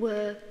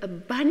were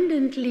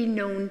abundantly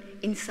known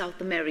in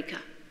South America.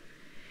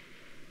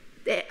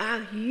 There are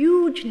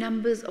huge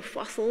numbers of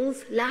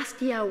fossils.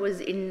 Last year I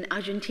was in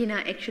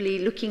Argentina actually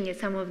looking at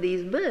some of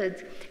these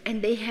birds,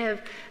 and they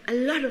have a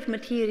lot of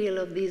material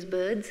of these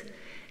birds.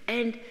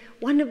 And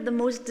one of the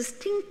most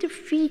distinctive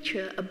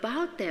features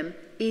about them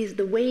is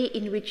the way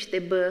in which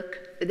their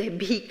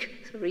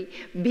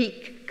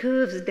beak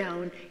curves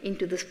down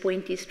into this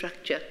pointy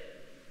structure.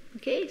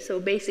 Okay, so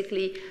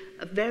basically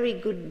a very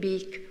good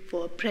beak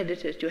for a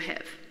predator to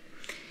have.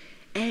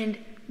 And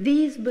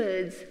these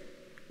birds,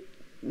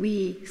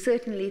 we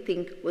certainly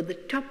think, were the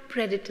top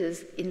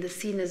predators in the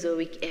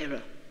Cenozoic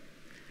era.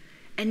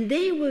 And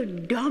they were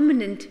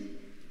dominant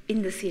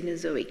in the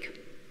Cenozoic.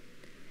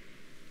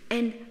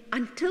 And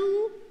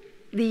until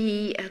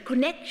the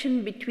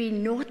connection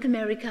between North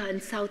America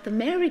and South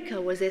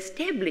America was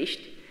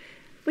established,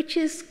 which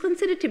is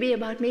considered to be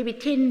about maybe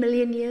 10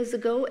 million years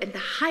ago, and the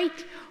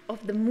height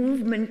of the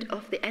movement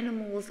of the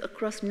animals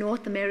across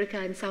North America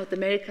and South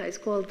America is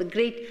called the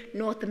Great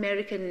North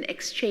American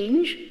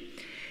Exchange.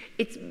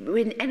 It's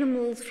when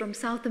animals from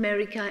South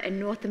America and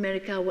North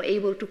America were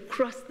able to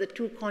cross the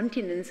two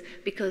continents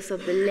because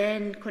of the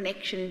land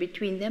connection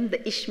between them,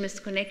 the isthmus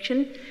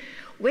connection.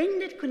 When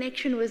that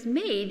connection was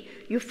made,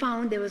 you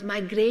found there was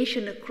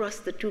migration across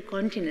the two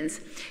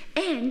continents.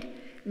 And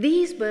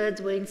these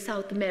birds were in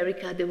South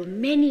America. There were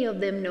many of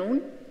them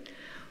known.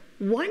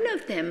 One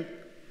of them,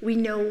 we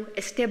know,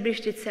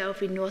 established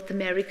itself in North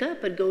America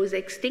but goes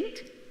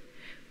extinct.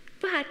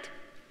 But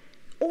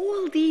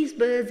all these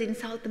birds in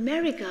South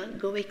America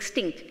go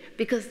extinct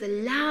because the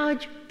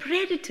large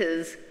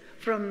predators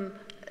from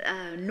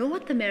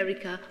North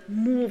America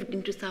moved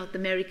into South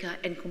America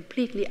and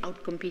completely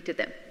outcompeted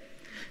them.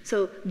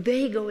 So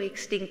they go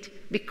extinct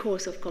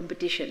because of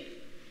competition.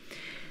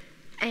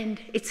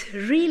 And it's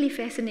really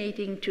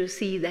fascinating to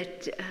see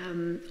that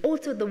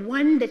also the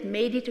one that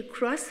made it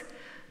across,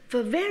 for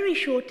a very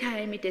short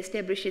time it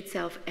established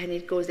itself and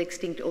it goes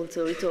extinct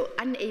also. It's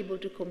unable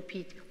to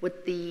compete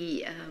with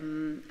the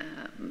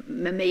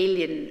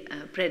mammalian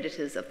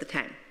predators of the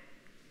time.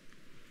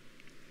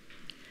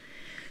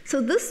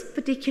 So this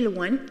particular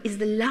one is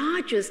the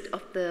largest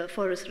of the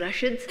forest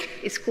rushes.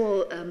 It's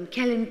called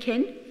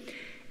Kalenken.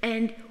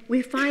 And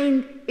we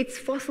find its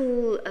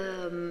fossil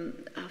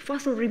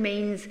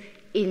remains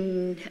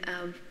in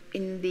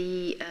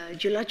the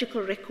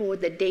geological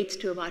record that dates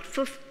to about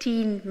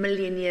 15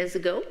 million years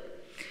ago.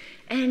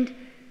 And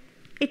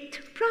it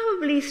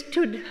probably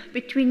stood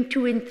between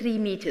 2 and 3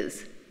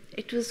 meters.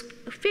 It was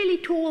a fairly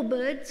tall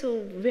bird,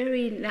 so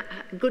very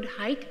good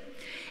height.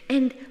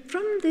 And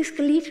from the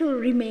skeletal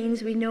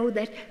remains, we know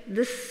that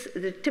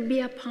the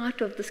tibia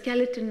part of the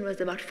skeleton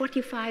was about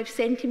 45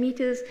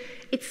 centimeters.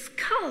 Its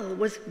skull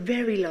was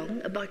very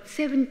long, about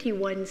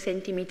 71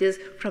 centimeters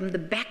from the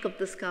back of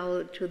the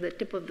skull to the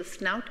tip of the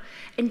snout.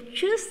 And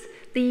just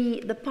the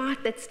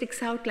part that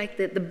sticks out, like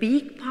the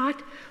beak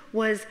part,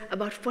 was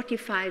about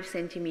 45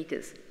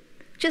 centimeters.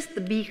 Just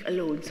the beak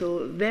alone,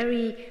 so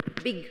very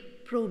big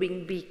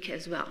probing beak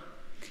as well.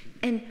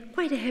 And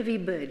quite a heavy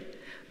bird,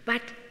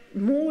 but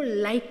more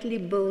lightly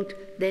built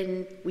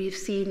than we've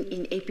seen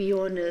in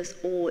Aepyornis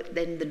or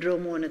than the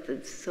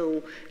dromornithids.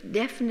 So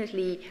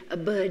definitely a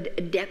bird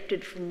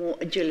adapted for more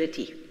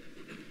agility.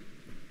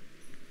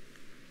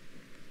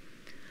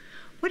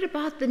 What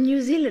about the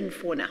New Zealand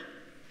fauna?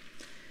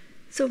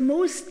 So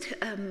most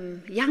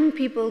young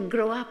people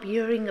grow up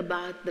hearing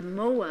about the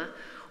moa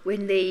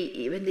when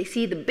they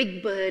see the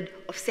big bird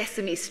of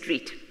Sesame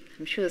Street.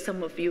 I'm sure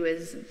some of you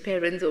as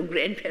parents or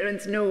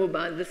grandparents know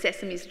about the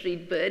Sesame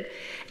Street bird.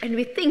 And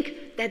we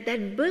think that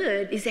that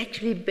bird is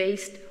actually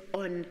based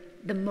on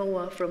the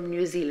moa from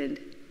New Zealand.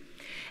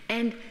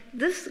 And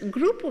this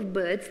group of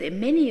birds, there are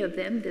many of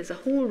them, there's a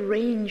whole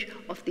range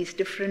of these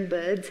different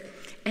birds,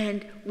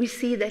 and we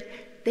see that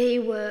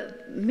there were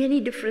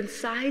many different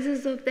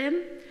sizes of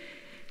them.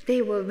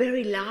 They were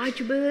very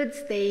large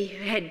birds. They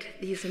had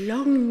these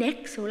long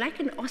necks, so like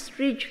an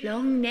ostrich,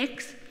 long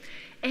necks,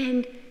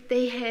 and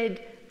they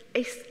had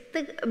a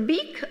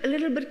beak a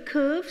little bit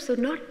curved, so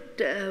not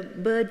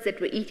birds that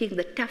were eating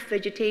the tough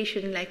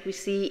vegetation like we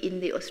see in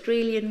the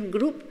Australian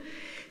group.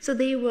 So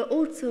they were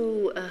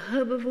also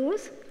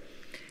herbivores.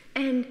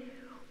 And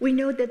we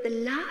know that the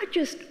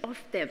largest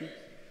of them,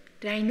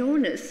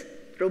 Deinonychus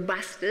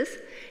robustus,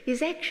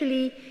 is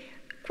actually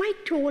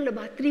quite tall,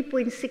 about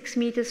 3.6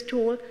 meters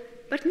tall,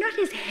 but not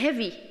as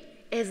heavy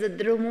as the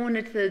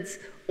dromonothids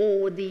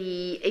or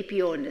the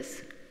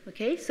Aepyornis.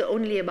 Okay, so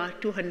only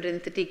about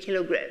 230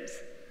 kilograms.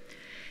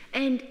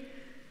 And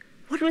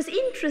what was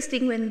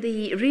interesting when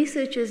the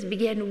researchers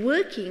began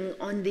working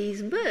on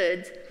these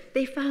birds,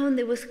 they found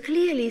there was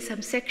clearly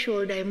some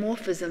sexual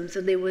dimorphism.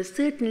 So there were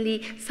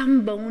certainly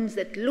some bones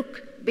that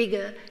look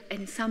bigger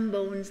and some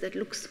bones that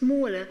look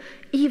smaller,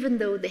 even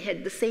though they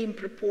had the same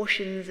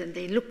proportions and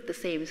they looked the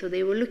same. So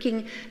they were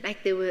looking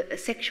like they were a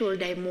sexual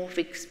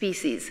dimorphic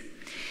species.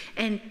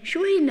 And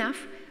sure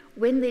enough,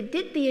 when they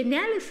did the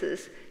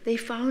analysis, they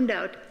found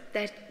out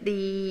that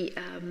the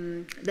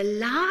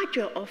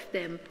larger of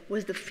them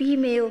was the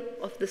female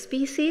of the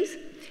species,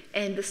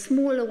 and the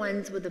smaller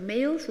ones were the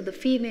males, so the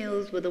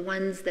females were the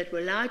ones that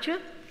were larger.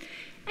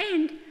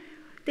 And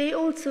they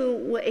also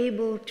were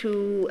able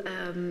to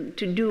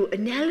do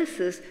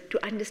analysis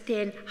to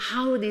understand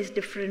how these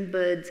different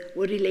birds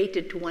were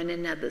related to one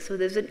another. So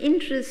there's an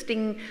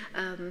interesting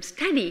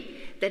study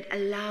that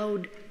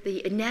allowed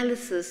the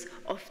analysis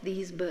of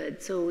these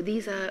birds. So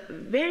these are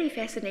very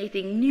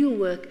fascinating new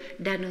work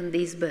done on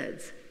these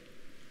birds.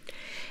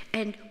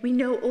 And we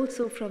know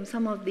also from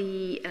some of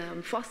the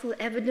fossil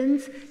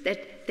evidence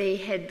that they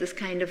had this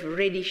kind of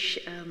reddish,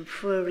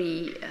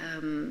 furry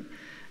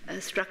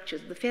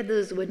structures. The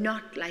feathers were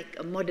not like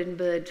a modern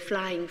bird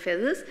flying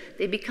feathers.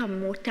 They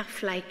become more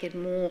tuft-like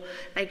and more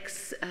like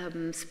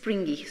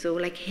springy, so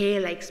like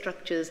hair-like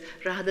structures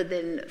rather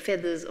than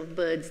feathers of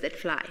birds that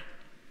fly.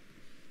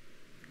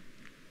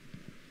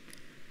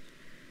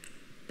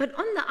 But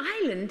on the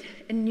island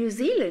in New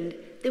Zealand,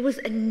 there was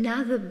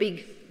another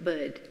big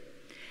bird.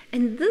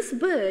 And this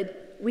bird,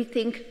 we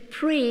think,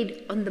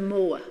 preyed on the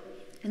moa.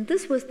 And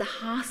this was the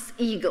Haas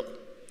eagle.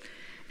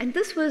 And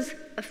this was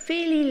a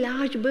fairly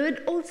large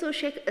bird, also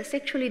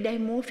sexually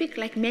dimorphic,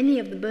 like many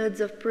of the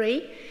birds of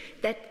prey,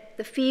 that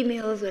the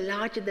females were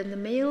larger than the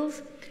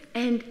males,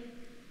 and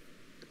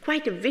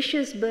quite a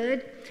vicious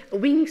bird, a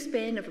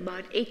wingspan of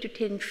about 8 to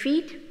 10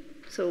 feet,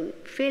 so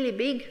fairly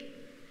big.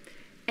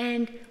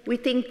 And we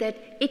think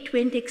that it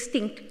went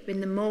extinct when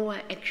the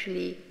moa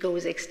actually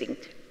goes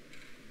extinct.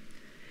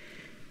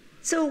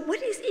 So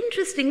what is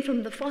interesting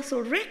from the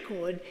fossil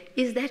record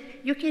is that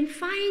you can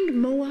find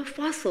moa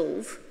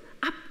fossils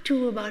up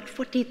to about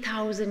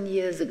 40,000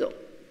 years ago.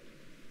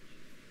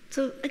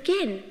 So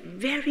again,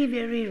 very,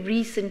 very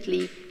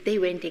recently, they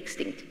went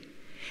extinct.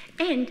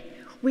 And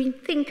we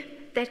think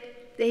that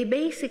they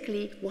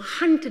basically were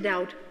hunted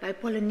out by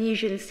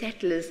Polynesian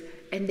settlers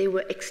and they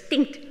were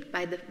extinct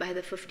by the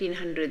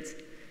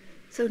 1500s.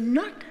 So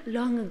not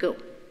long ago,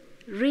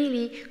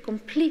 really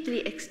completely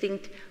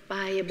extinct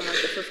by about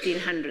the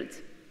 1500s.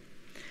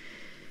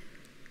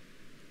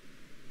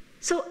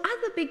 So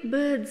other big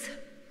birds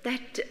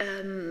that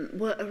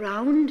were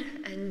around,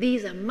 and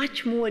these are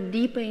much more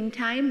deeper in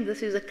time.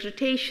 This is a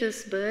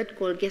Cretaceous bird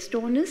called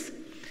Gastornis,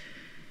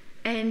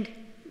 and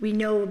we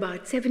know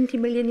about 70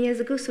 million years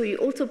ago, so you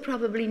also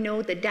probably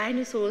know that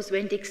dinosaurs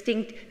went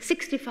extinct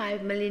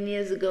 65 million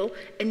years ago,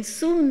 and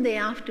soon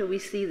thereafter we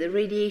see the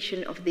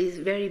radiation of these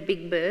very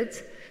big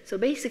birds. So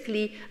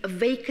basically a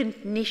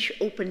vacant niche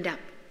opened up,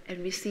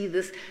 and we see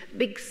this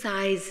big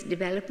size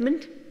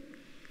development.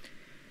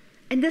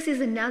 And this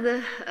is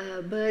another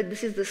bird.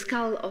 This is the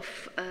skull of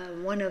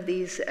one of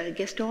these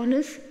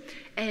Gastornis,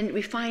 and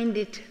we find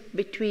it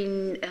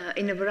between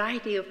in a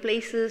variety of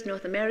places,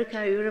 North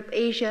America, Europe,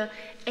 Asia,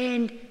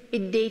 and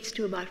it dates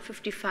to about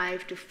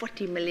 55 to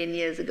 40 million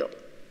years ago.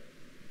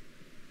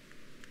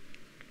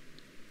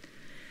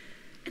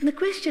 And the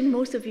question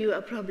most of you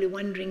are probably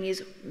wondering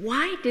is,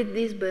 why did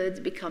these birds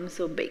become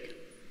so big?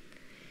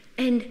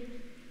 And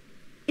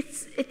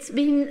it's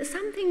been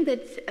something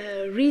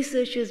that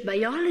researchers,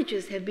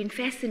 biologists have been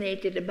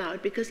fascinated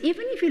about, because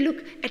even if you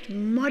look at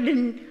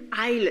modern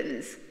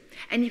islands,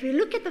 and if you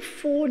look at the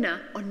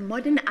fauna on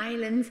modern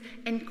islands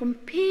and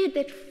compare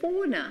that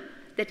fauna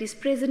that is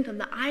present on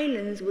the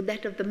islands with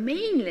that of the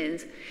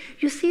mainlands,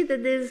 you see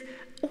that there's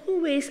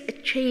always a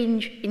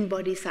change in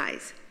body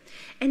size.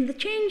 And the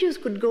changes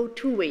could go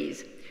two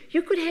ways.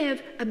 You could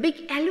have a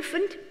big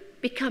elephant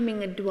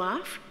becoming a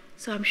dwarf.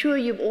 So I'm sure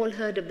you've all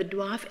heard of the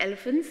dwarf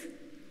elephants.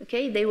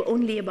 Okay, they were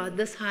only about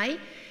this high,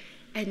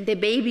 and their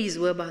babies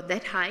were about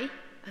that high.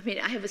 I mean,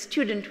 I have a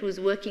student who's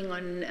working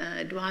on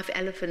dwarf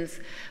elephants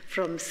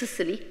from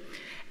Sicily,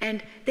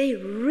 and they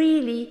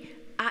really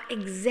are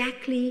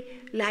exactly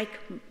like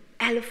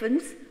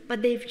elephants,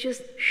 but they've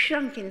just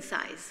shrunk in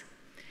size.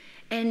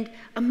 And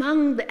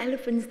among the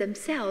elephants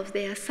themselves,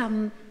 there are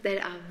some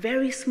that are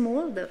very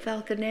small. The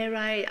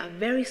falconeri are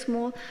very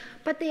small,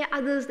 but there are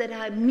others that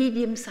are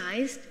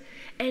medium-sized.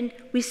 And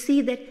we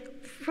see that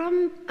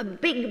from a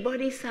big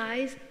body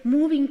size,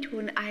 moving to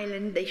an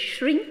island, they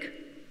shrink.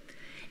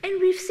 And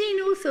we've seen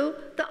also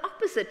the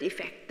opposite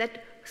effect,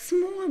 that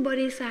small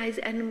body size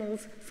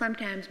animals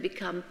sometimes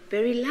become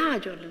very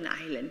large on an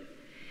island.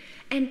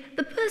 And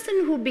the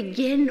person who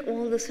began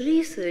all this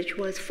research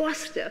was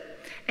Foster.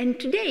 And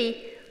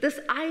today, this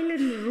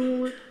island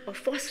rule, or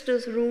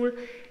Foster's rule,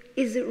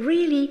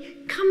 really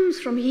comes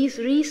from his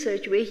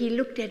research, where he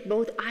looked at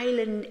both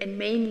island and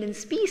mainland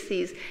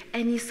species,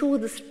 and he saw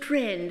this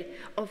trend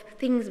of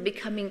things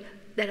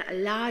that are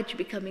large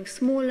becoming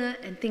smaller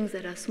and things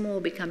that are small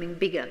becoming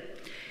bigger.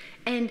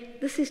 And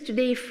this is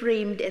today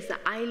framed as the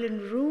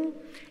island rule.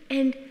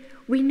 And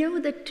we know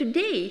that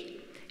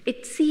today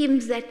it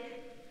seems that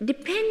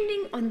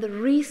depending on the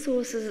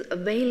resources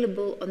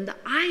available on the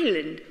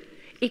island,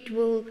 it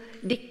will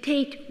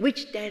dictate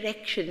which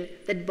direction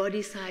that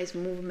body size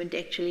movement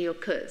actually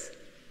occurs.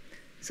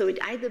 So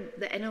either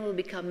the animal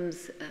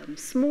becomes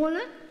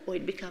smaller or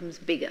it becomes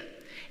bigger.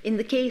 In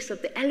the case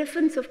of the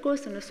elephants, of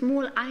course, on a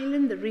small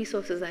island, the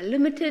resources are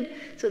limited,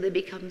 so they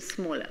become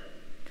smaller.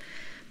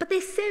 But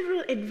there's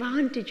several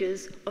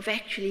advantages of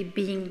actually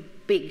being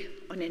big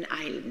on an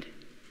island.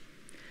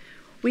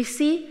 We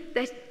see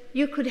that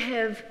you could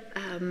have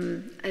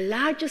a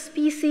larger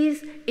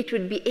species. It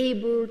would be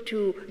able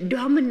to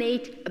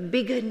dominate a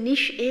bigger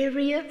niche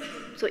area.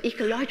 So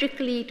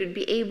ecologically, it would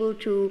be able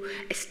to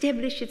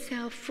establish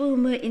itself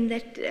firmer in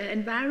that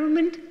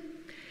environment.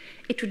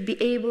 It would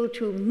be able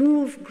to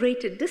move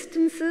greater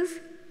distances.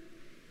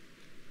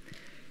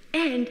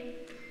 And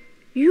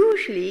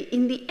usually,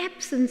 in the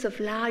absence of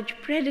large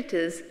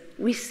predators,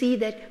 we see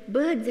that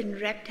birds and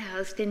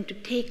reptiles tend to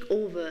take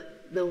over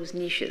those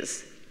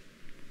niches.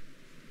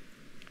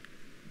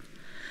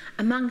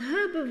 Among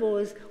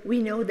herbivores, we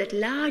know that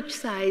large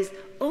size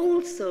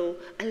also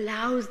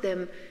allows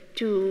them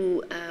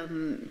to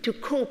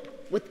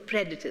cope with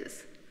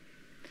predators.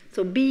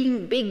 So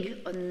being big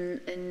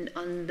on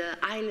the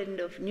island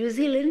of New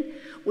Zealand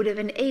would have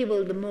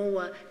enabled the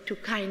moa to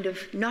kind of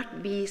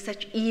not be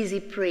such easy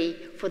prey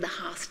for the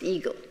housed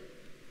eagle.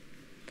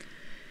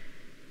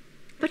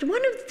 But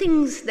one of the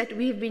things that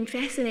we've been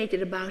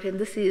fascinated about, and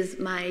this is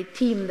my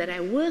team that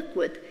I work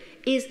with,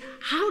 is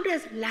how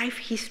does life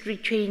history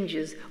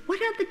changes? What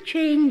are the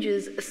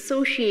changes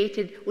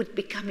associated with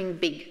becoming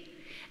big?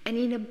 And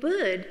in a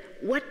bird,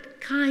 what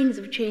kinds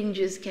of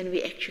changes can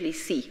we actually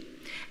see?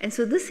 And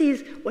so this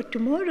is what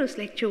tomorrow's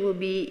lecture will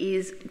be,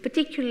 is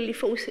particularly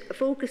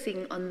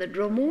focusing on the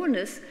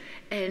Dromornis,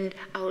 and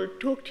I'll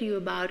talk to you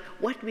about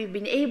what we've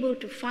been able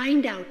to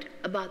find out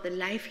about the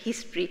life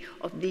history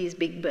of these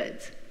big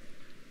birds.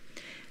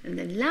 And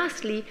then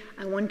lastly,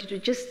 I wanted to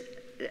just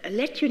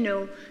let you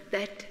know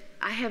that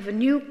I have a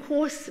new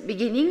course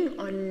beginning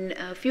on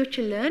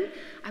Future Learn.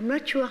 I'm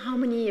not sure how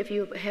many of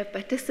you have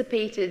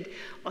participated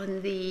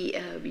on the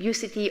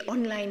UCT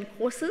online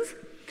courses.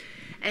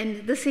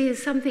 And this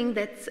is something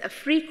that's a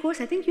free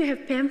course. I think you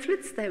have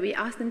pamphlets that we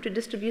asked them to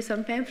distribute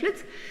some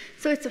pamphlets.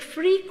 So it's a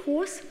free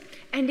course,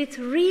 and it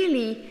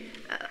really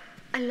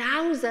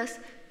allows us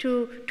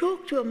to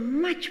talk to a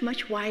much,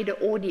 much wider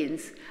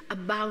audience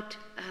about,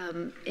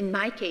 in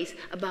my case,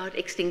 about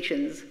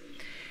extinctions.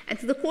 And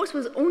so the course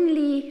was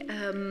only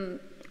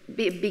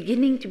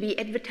beginning to be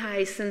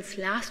advertised since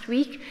last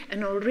week,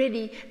 and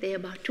already there are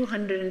about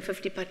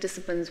 250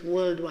 participants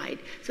worldwide.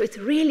 So it's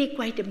really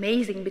quite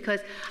amazing,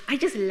 because I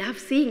just love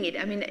seeing it.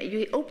 I mean,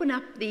 you open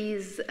up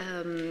these,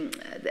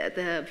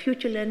 the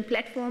Future Learn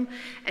platform,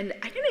 and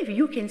I don't know if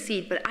you can see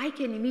it, but I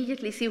can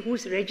immediately see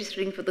who's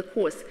registering for the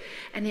course.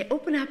 And you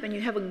open up and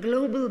you have a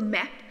global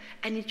map,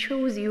 and it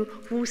shows you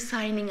who's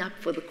signing up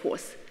for the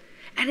course.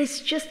 And it's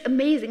just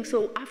amazing.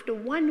 So after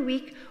 1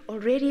 week,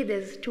 already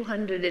there's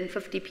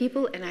 250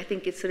 people, and I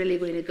think it's really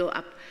going to go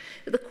up.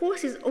 The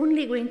course is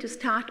only going to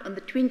start on the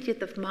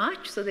 20th of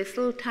March, so there's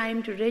still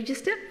time to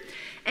register.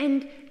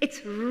 And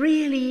it's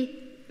really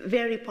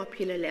very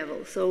popular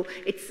level. So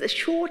it's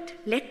short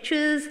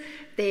lectures,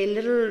 there are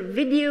little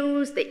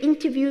videos, the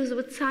interviews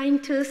with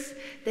scientists.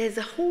 There's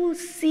a whole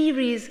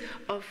series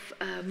of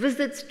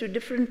visits to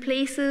different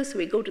places.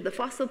 We go to the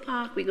fossil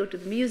park, we go to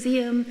the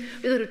museum,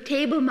 we go to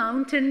Table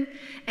Mountain,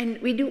 and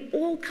we do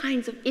all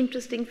kinds of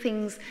interesting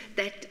things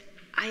that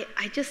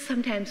I just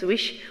sometimes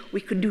wish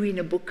we could do in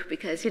a book,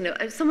 because, you know,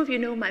 some of you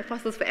know my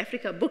Fossils for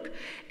Africa book,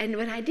 and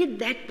when I did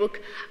that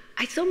book,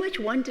 I so much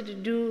wanted to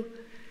do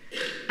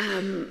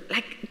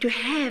like to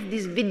have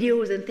these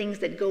videos and things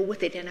that go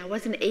with it, and I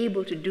wasn't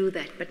able to do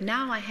that. But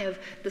now I have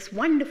this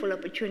wonderful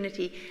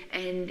opportunity,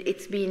 and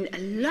it's been a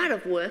lot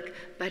of work,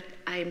 but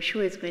I'm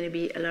sure it's going to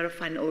be a lot of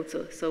fun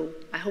also. So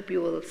I hope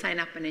you will sign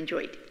up and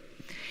enjoy it.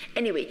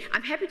 Anyway,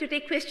 I'm happy to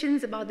take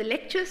questions about the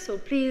lecture, so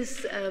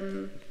please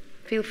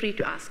feel free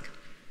to ask.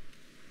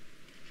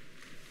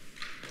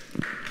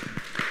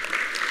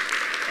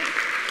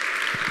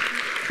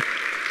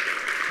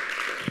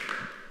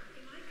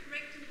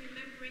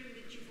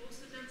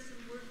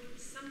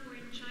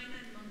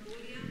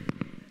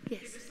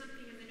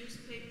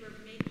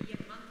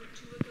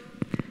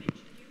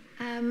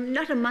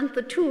 Not a month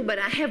or two, but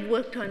I have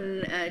worked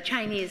on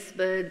Chinese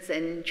birds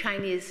and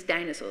Chinese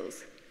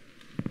dinosaurs.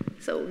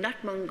 So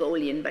not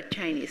Mongolian, but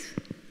Chinese.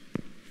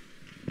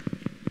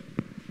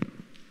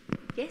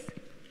 Yes? I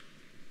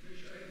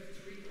have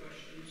 3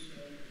 questions.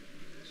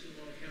 That's a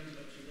lot of hands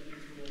up, so let me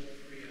throw all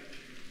 3 at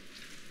you.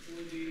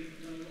 For the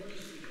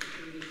Donornis that you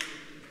showed us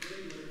with the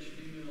very large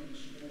female and the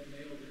small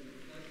male that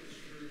reflect the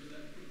spurs,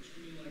 that looks to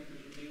me like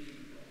there's a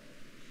mating problem.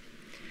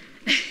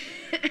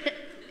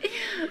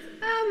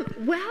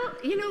 Well,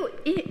 you know,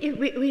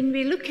 when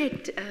we look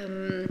at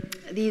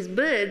these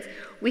birds,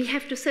 we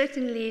have to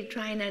certainly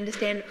try and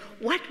understand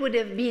what would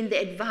have been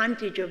the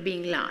advantage of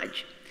being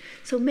large.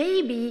 So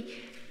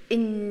maybe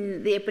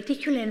in their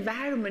particular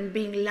environment,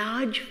 being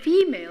large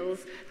females,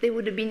 they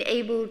would have been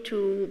able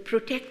to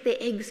protect their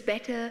eggs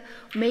better.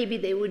 Maybe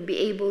they would be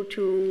able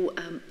to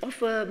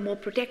offer more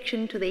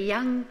protection to the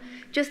young.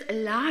 Just a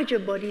larger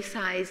body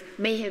size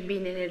may have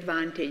been an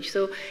advantage.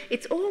 So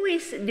it's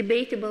always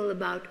debatable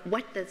about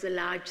what does a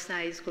large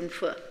size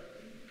confer.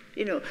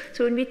 You know,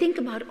 so when we think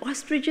about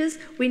ostriches,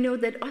 we know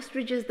that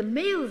ostriches, the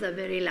males are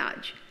very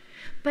large.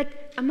 But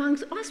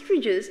amongst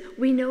ostriches,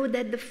 we know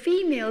that the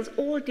females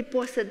all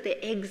deposit their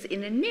eggs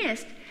in a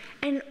nest,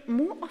 and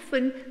more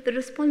often the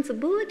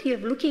responsibility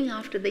of looking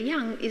after the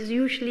young is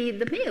usually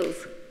the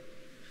males.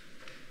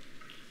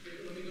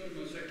 Let me go to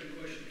my second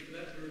question. For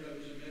that bird, I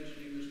was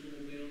imagining this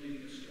little male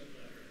needing a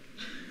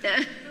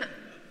stepladder.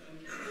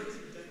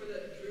 For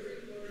that very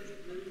large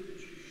bird that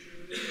you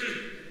showed,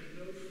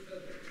 no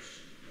feathers.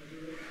 Are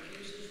there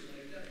cases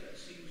like that? That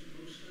seems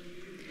most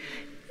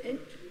unusual.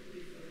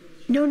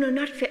 No,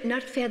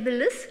 not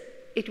featherless.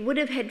 It would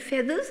have had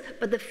feathers,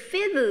 but the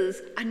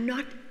feathers are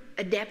not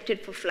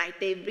adapted for flight.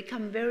 They've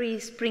become very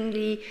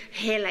springly,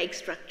 hair-like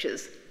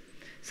structures.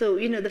 So,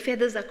 you know, the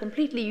feathers are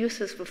completely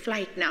useless for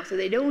flight now, so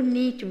they don't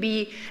need to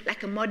be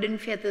like a modern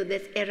feather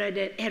that's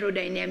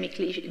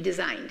aerodynamically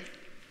designed.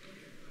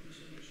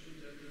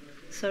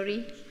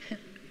 Sorry?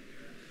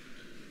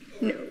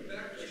 No.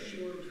 Back to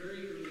your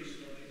very early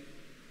slide,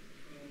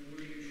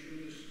 where you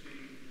showed us the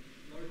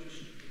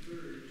largest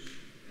birds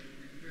and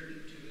compared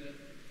it to that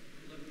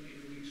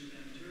 11-meter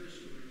wingspan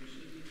pterosaur. You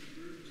said that the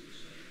bird was the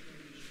second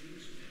largest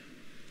wingspan,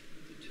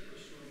 but the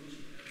pterosaur must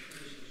have had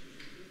predecessors.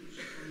 The bird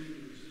was strong to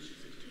resist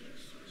to that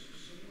size.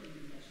 So somewhere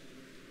in the fossil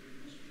record,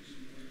 there must be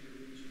some larger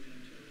wingspan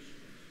pterosaurs.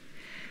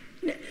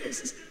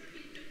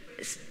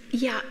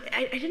 Yeah,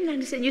 I didn't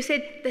understand. You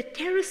said the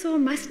pterosaur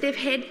must have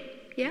had,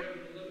 yeah?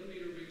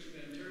 11-meter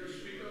wingspan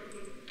pterosaur.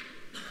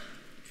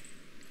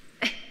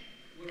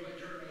 What am I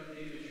trying to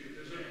name issue?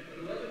 There's an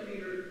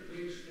 11-meter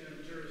wingspan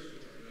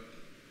pterosaur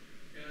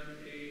and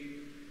a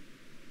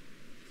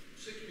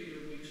 6-meter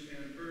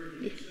wingspan bird.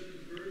 And you said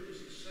the bird was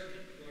the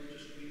second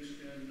largest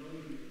wingspan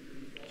known in the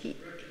fossil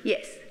record.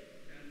 Yes.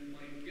 And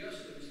my guess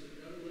is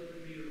that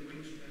 11-meter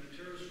wingspan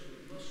pterosaur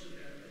must have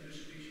had other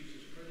species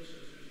as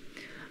predecessors.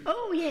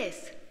 Oh,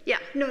 yes. Yeah,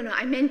 no,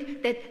 I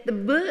meant that the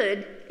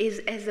bird is,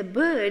 as a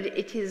bird,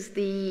 it is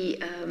the,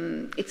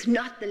 it's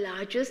not the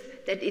largest,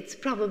 that it's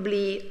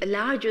probably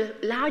large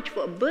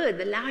for a bird,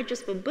 the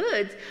largest for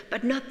birds,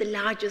 but not the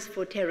largest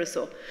for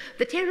pterosaur.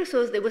 The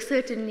pterosaurs, there were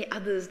certainly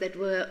others that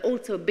were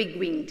also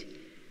big-winged.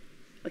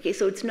 Okay,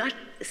 so it's not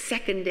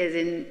second as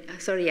in,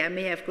 sorry, I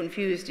may have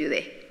confused you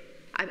there.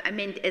 I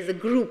meant as a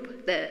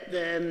group,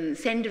 the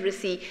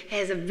Sanderaceae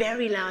has a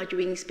very large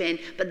wingspan,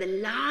 but the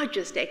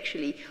largest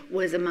actually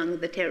was among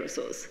the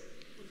pterosaurs.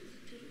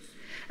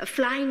 A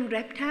flying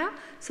reptile,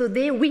 so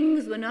their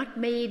wings were not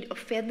made of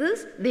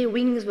feathers, their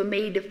wings were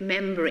made of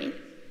membrane.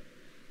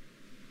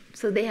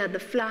 So they are the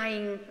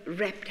flying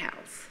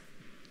reptiles.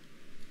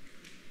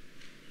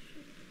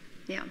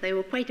 Yeah, they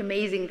were quite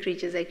amazing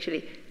creatures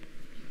actually.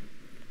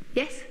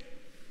 Yes?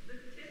 The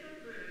tether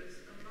birds,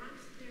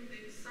 amongst them,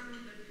 there's some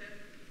that have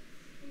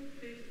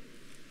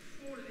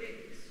four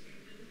legs.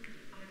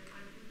 I think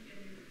you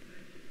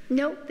referred to that.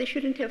 No, they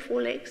shouldn't have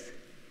 4 legs.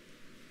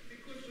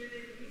 Because where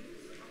their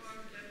wings are,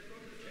 they've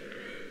got the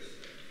birds.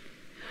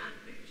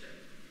 Picture.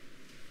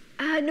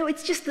 No,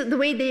 it's just the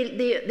way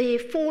they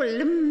 4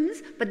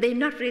 limbs, but they're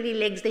not really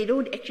legs. They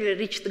don't actually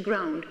reach the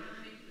ground.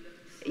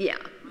 Yeah.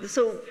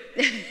 So,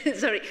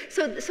 sorry.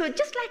 So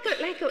just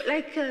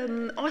like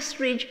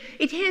ostrich,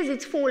 it has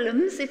its 4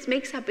 limbs. It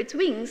makes up its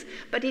wings,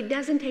 but it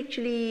doesn't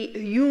actually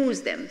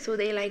use them. So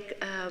they're like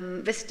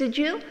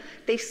vestigial.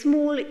 They're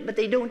small, but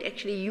they don't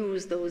actually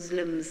use those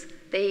limbs.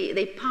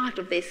 They're part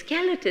of their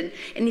skeleton.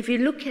 And if you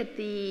look at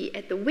the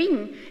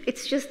wing,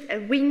 it's just a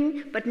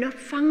wing, but not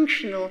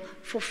functional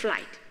for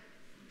flight.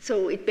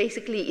 So it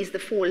basically is the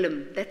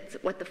 4-limb. That's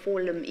what the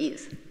 4-limb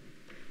is.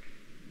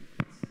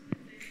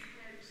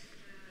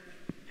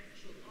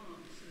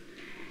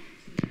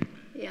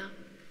 Yeah,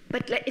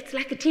 but it's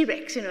like a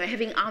T-Rex, you know,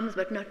 having arms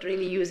but not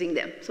really using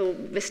them. So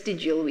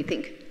vestigial, we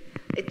think.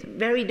 It's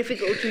very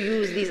difficult to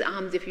use these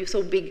arms if you're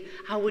so big.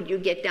 How would you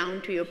get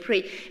down to your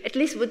prey? At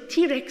least with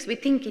T-Rex, we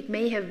think it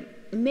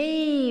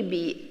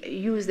maybe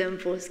use them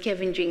for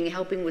scavenging,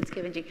 helping with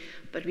scavenging,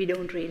 but we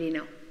don't really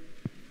know.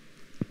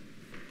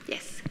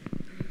 Yes?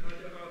 How do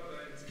our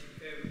bones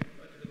compare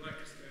under the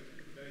microscope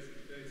with those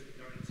of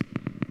dinosaurs?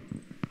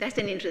 That's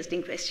an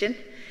interesting question.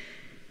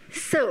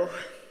 So,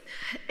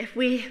 if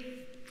we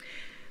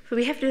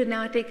have to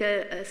now take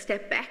a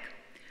step back.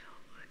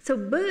 So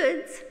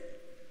birds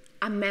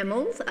are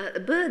mammals.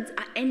 Birds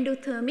are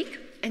endothermic,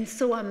 and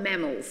so are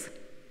mammals.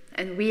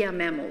 And we are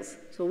mammals.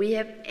 So we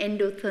have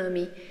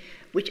endothermy,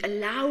 which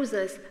allows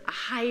us a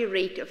high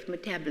rate of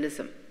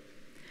metabolism.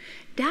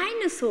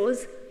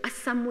 Dinosaurs are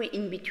somewhere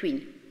in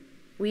between.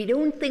 We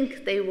don't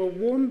think they were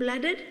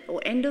warm-blooded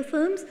or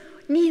endotherms,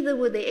 neither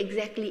were they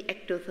exactly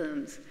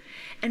ectotherms.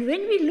 And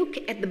when we look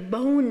at the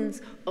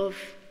bones of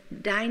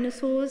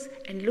dinosaurs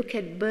and look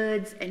at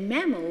birds and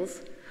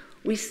mammals,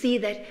 we see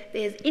that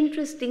there's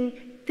interesting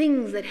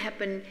things that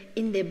happen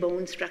in their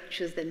bone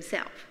structures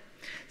themselves.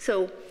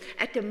 So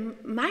at a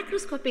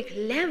microscopic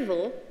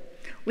level,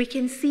 we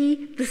can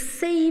see the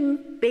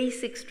same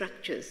basic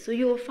structures. So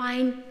you will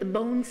find the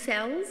bone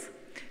cells,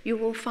 you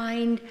will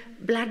find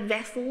blood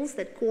vessels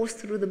that course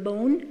through the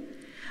bone.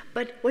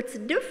 But what's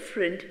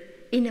different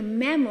in a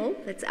mammal,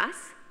 that's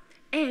us,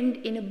 and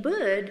in a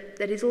bird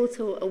that is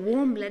also a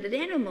warm-blooded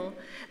animal,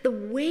 the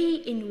way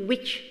in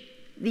which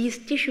these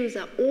tissues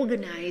are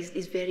organized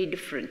is very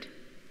different.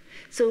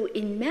 So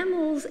in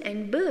mammals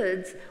and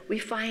birds, we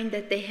find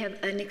that they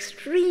have an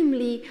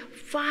extremely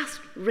fast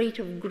rate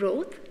of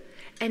growth,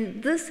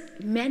 and this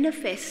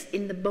manifests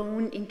in the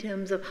bone in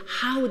terms of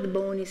how the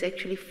bone is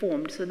actually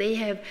formed. So they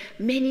have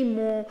many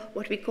more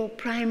what we call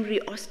primary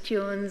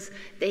osteons,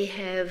 they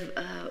have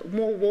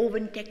more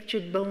woven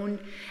textured bone,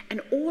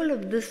 and all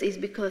of this is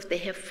because they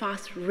have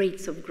fast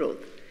rates of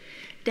growth.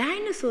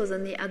 Dinosaurs,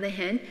 on the other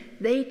hand,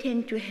 they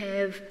tend to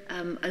have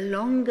a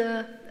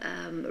longer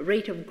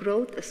rate of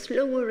growth, a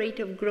slower rate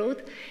of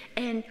growth,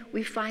 and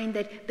we find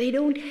that they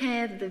don't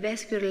have the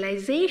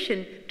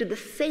vascularization to the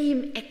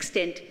same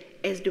extent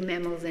as do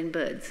mammals and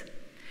birds.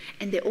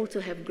 And they also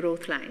have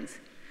growth lines.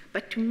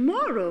 But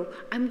tomorrow,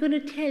 I'm going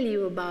to tell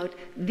you about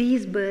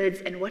these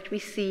birds and what we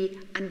see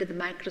under the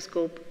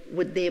microscope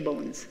with their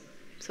bones.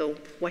 So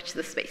watch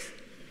this space.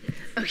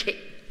 Okay.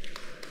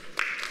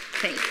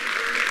 Thanks.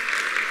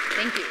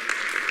 Thank you.